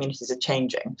how the communities are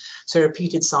changing. So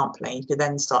repeated sampling, you could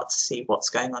then start to see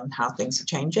what's going on and how things are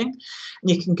changing.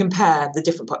 And you can compare the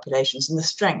different populations and the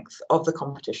strength of the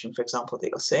competition, for example, that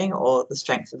you're seeing, or the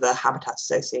strength of the habitat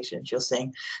associations you're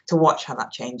seeing, to watch how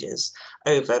that changes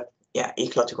over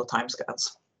ecological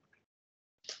timescales.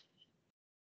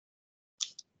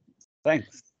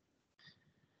 Thanks.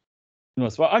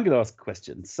 So I'm going to ask a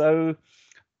question. So,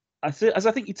 as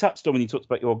I think you touched on when you talked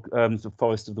about your sort of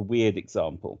forest of the weird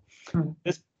example,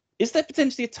 is there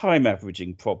potentially a time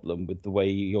averaging problem with the way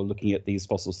you're looking at these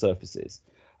fossil surfaces?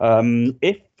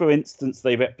 If, for instance,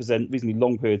 they represent reasonably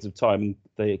long periods of time,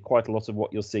 and quite a lot of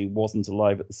what you're seeing wasn't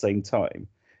alive at the same time,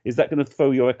 is that going to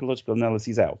throw your ecological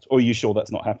analyses out, or are you sure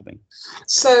that's not happening?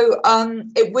 So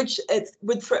it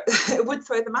would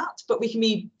throw them out, but we can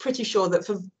be pretty sure that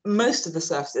for most of the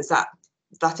surfaces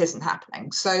that isn't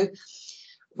happening. So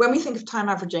when we think of time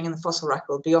averaging in the fossil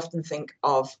record, we often think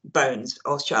of bones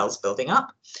or shells building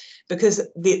up, because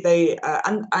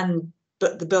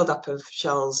but the buildup of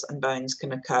shells and bones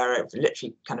can occur over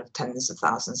literally kind of tens of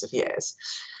thousands of years.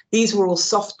 These were all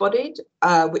soft-bodied,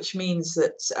 which means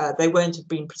that they won't have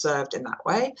been preserved in that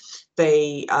way.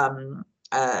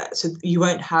 So you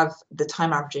won't have the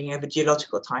time averaging over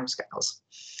geological timescales.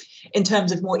 In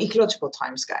terms of more ecological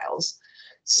timescales,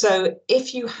 so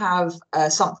if you have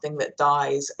something that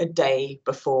dies a day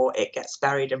before it gets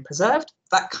buried and preserved,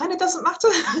 that kind of doesn't matter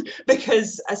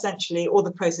because essentially all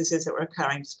the processes that were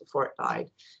occurring just before it died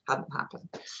hadn't happened.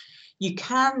 You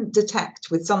can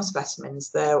detect with some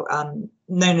specimens, they're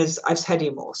known as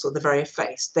iveshediamorphs, or the very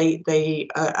effaced.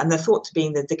 And they're thought to be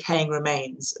the decaying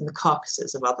remains and the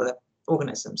carcasses of other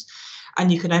organisms.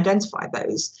 And you can identify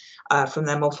those from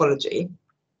their morphology.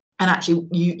 And actually,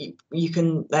 you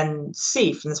can then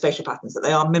see from the spatial patterns that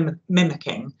they are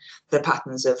mimicking the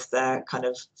patterns of their kind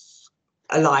of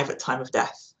alive at time of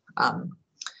death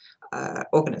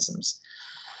organisms.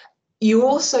 You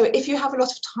also, if you have a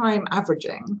lot of time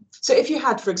averaging, so if you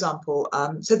had, for example,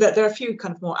 so that there are a few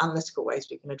kind of more analytical ways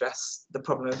we can address the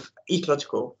problem of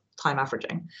ecological time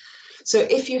averaging. So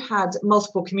if you had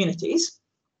multiple communities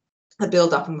that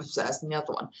build up and were preserved in the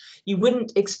other one, you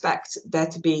wouldn't expect there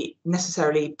to be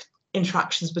necessarily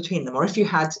interactions between them. Or if you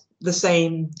had the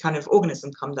same kind of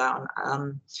organism come down,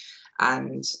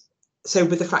 and so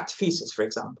with the fractophysis, for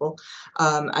example,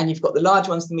 and you've got the large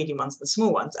ones, the medium ones, the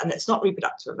small ones, and it's not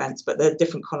reproductive events, but they're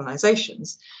different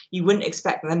colonizations, you wouldn't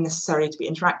expect them necessarily to be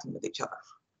interacting with each other.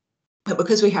 But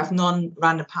because we have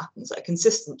non-random patterns that are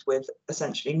consistent with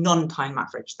essentially non-time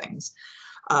average things,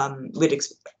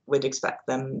 we'd expect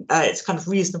them, it's kind of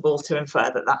reasonable to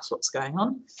infer that that's what's going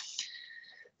on.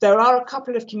 There are a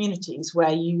couple of communities where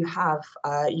you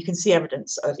can see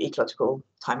evidence of ecological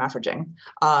time averaging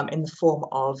in the form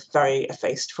of very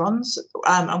effaced fronds.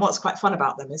 And what's quite fun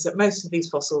about them is that most of these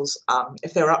fossils,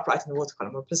 if they were upright in the water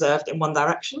column, were preserved in one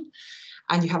direction.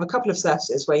 And you have a couple of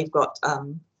surfaces where you've got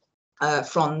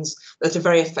fronds that are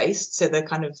very effaced, so they're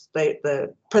kind of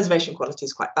the preservation quality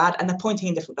is quite bad, and they're pointing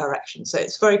in different directions. So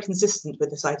it's very consistent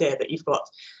with this idea that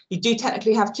you do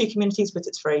technically have two communities, but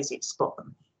it's very easy to spot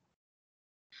them.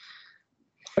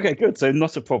 Okay, good. So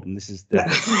not a problem. This is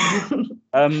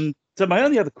so my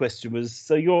only other question was,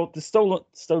 so the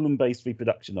stolen-based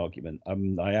reproduction argument.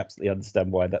 I absolutely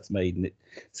understand why that's made, and it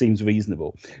seems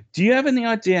reasonable. Do you have any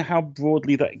idea how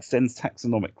broadly that extends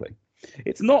taxonomically?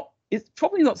 It's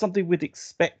probably not something we'd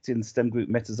expect in stem group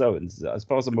metazoans, as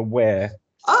far as I'm aware.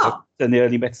 Than the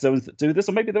early metazoans that do this,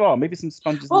 or maybe there are, maybe some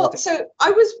sponges. Well, so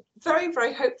I was very,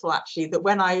 very hopeful actually that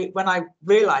when I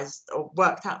realised or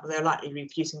worked out that they're likely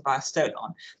reproducing via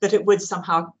stolon, that it would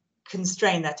somehow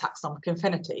constrain their taxonomic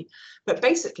infinity. But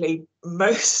basically,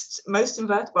 most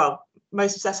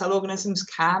sessile organisms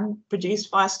can produce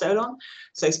via stolon.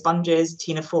 So sponges,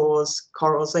 ctenophores,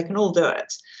 corals, they can all do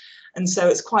it. And so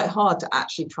it's quite hard to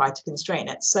actually try to constrain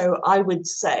it. So I would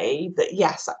say that,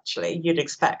 yes, actually, you'd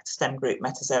expect stem group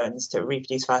metazoans to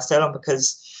reproduce via stolon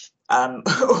because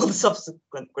all the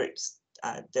subsequent groups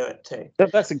do it too.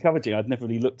 That's encouraging. I'd never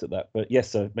really looked at that. But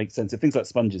yes, it makes sense. If things like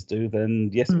sponges do, then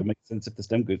yes, it would make sense if the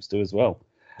stem groups do as well.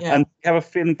 Yeah. And you have a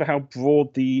feeling for how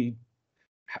broad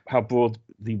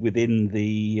within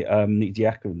the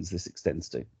diacherans this extends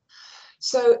to?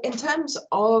 So in terms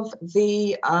of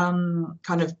the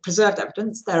kind of preserved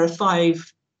evidence, there are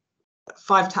five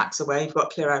taxa where you've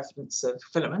got clear evidence of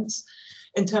filaments.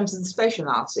 In terms of the spatial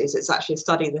analyses, it's actually a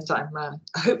study that I'm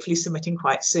hopefully submitting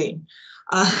quite soon,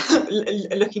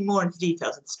 looking more into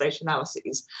details of the spatial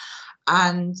analyses.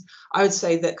 And I would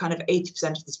say that kind of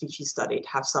 80% of the species studied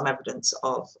have some evidence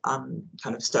of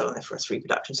kind of stoloniferous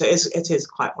reproduction. So it is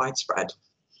quite widespread.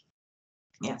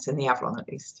 Yes, in the Avalon at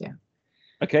least, yeah.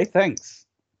 Okay, thanks.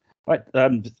 Right,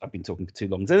 I've been talking for too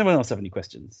long. Does anyone else have any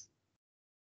questions?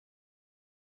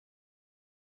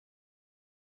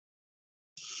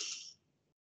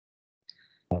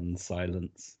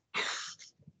 Silence.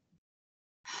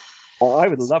 I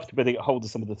would love to be able to get hold of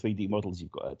some of the 3D models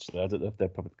you've got, actually. I don't know if they're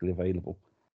publicly available.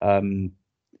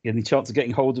 Any chance of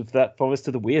getting hold of that Forest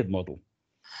of the Weird model?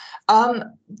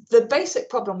 The basic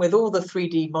problem with all the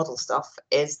 3D model stuff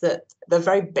is that they're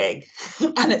very big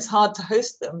and it's hard to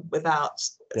host them without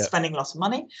spending lots of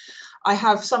money. I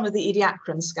have some of the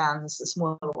Ediacaran scans, the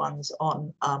smaller ones,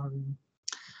 on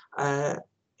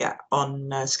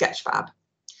Sketchfab.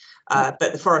 But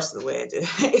the Forest of the Weird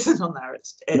isn't on there.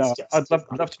 It's no, just I'd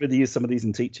love to really use some of these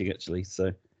in teaching, actually.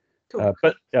 So, cool.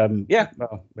 But yeah,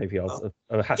 well, maybe I'll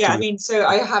have to. Yeah, I mean, so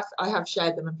I have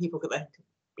shared them, and people can then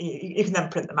you can then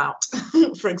print them out,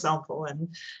 for example, and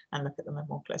look at them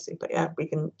more closely. But yeah, we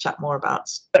can chat more about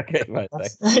right,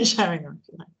 sharing them.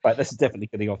 Right, this is definitely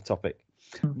getting off topic.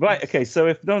 Right, okay. So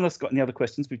if no one else got any other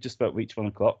questions, we've just about reached 1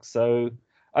 o'clock. So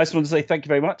I just want to say thank you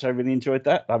very much. I really enjoyed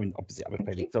that. I mean, obviously, I'm a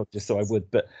paleontologist, so I would,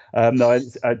 but no, I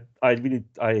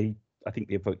think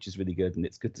the approach is really good, and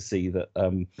it's good to see that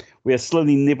we are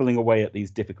slowly nibbling away at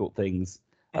these difficult things,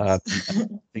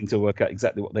 to work out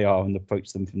exactly what they are and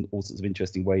approach them from all sorts of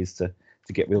interesting ways to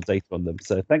get real data on them.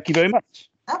 So thank you very much.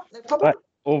 No problem. Right,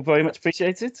 all very much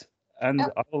appreciated, and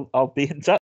I'll be in touch.